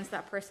finding against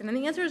that person? And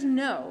the answer is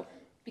no,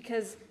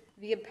 because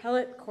the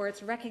appellate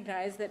courts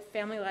recognize that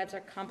family lives are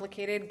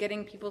complicated.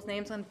 Getting people's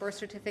names on birth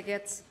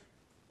certificates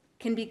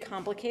can be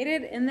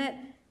complicated, and that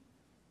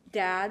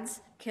dads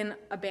can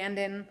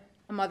abandon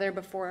a mother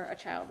before a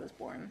child is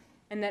born.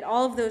 And that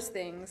all of those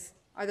things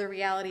are the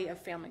reality of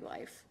family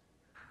life.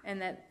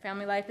 And that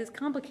family life is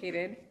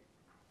complicated,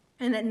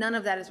 and that none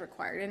of that is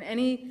required. And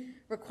any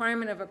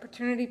requirement of a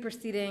paternity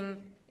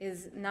proceeding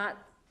is not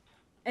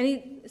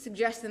any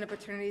suggestion a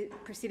paternity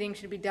proceeding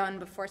should be done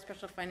before a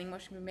special finding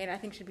motion can be made, I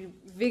think should be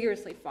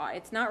vigorously fought.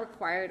 It's not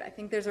required. I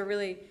think there's a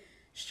really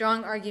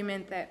strong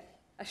argument that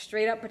a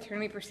straight up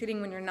paternity proceeding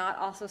when you're not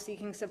also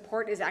seeking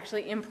support is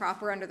actually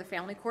improper under the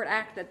Family Court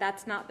Act, that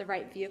that's not the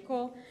right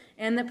vehicle,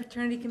 and that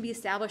paternity can be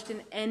established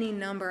in any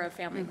number of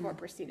family court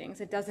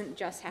proceedings. It doesn't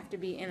just have to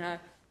be in a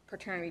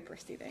paternity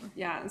proceeding.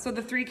 Yeah, so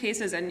the 3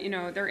 cases, and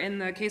they're in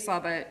the case law,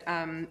 but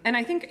and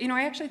I think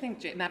I actually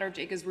think matter of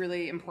Jake is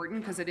really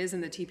important because it is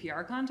in the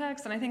TPR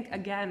context, and I think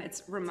again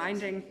it's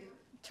reminding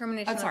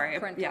Termination of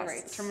parental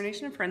rights.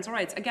 Termination of parental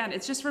rights. Again,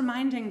 it's just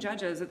reminding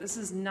judges that this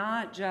is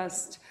not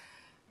just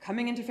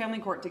coming into family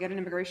court to get an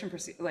immigration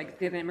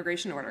get an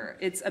immigration order.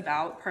 It's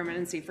about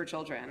permanency for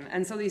children,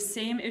 and so these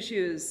same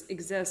issues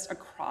exist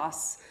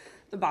across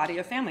the body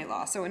of family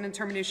law. So in a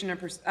termination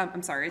of, a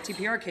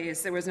TPR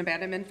case, there was an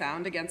abandonment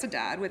found against a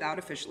dad without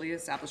officially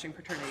establishing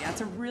paternity. That's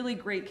a really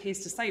great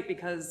case to cite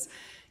because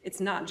it's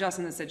not just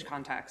in the SIDG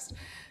context.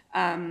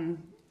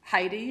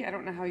 Heidi, I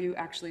don't know how you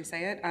actually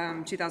say it,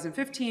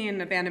 2015,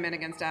 abandonment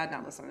against dad,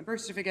 not listed on the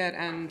birth certificate,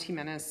 and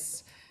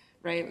Jimenez,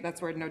 right?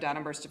 That's where no dad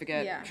on birth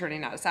certificate, paternity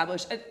not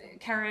established.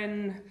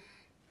 Karen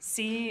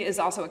C is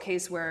also a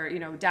case where,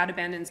 dad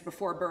abandons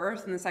before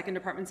birth and the second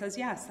department says,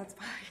 yes, that's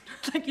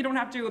fine. Like, you don't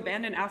have to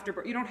abandon after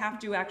birth. You don't have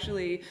to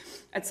actually,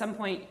 at some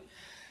point,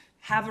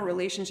 have a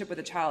relationship with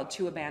a child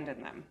to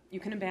abandon them. You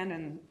can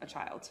abandon a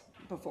child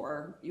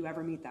before you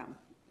ever meet them.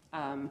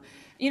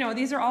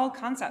 These are all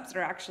concepts that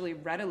are actually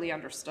readily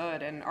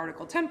understood in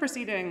Article 10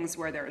 proceedings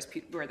where there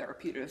are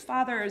putative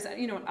fathers,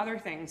 and other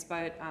things.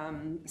 But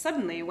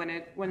suddenly, when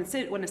a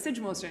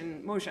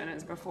SIDG motion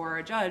is before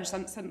a judge,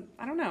 some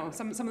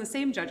of the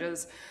same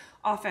judges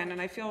often,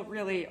 and I feel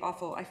really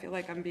awful. I feel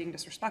like I'm being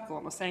disrespectful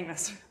almost saying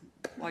this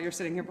while you're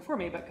sitting here before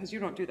me, but because you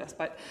don't do this.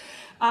 But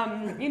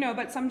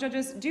but some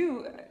judges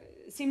do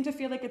seem to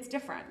feel like it's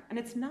different, and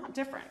it's not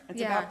different. It's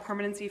about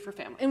permanency for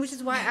families. And which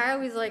is why I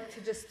always like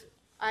to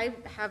I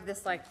have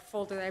this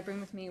folder that I bring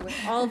with me with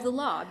all of the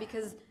law,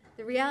 because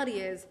the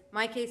reality is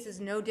my case is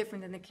no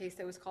different than the case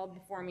that was called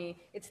before me.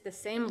 It's the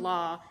same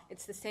law.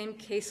 It's the same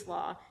case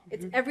law.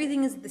 It's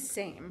everything is the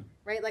same,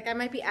 right? Like I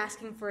might be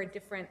asking for a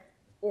different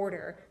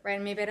order, right?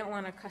 And maybe I don't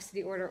want a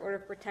custody order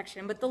of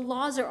protection, but the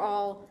laws are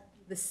all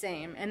the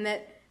same. And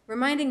that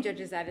reminding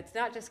judges that it's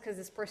not just because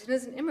this person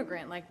is an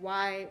immigrant, like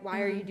why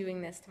are you doing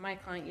this to my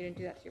client? You didn't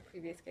do that to your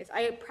previous case.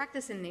 I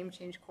practice in name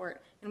change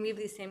court, and we have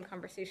these same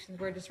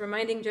conversations where just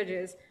reminding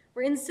judges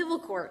we're in civil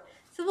court.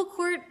 Civil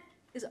court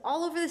is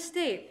all over the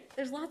state.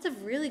 There's lots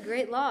of really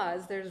great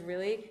laws. There's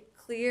really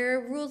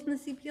clear rules in the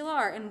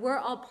CPLR, and we're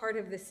all part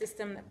of the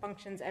system that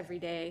functions every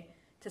day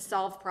to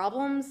solve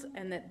problems,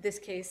 and that this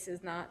case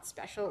is not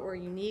special or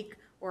unique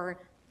or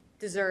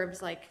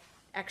deserves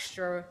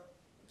extra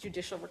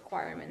judicial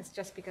requirements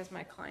just because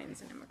my client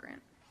is an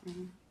immigrant.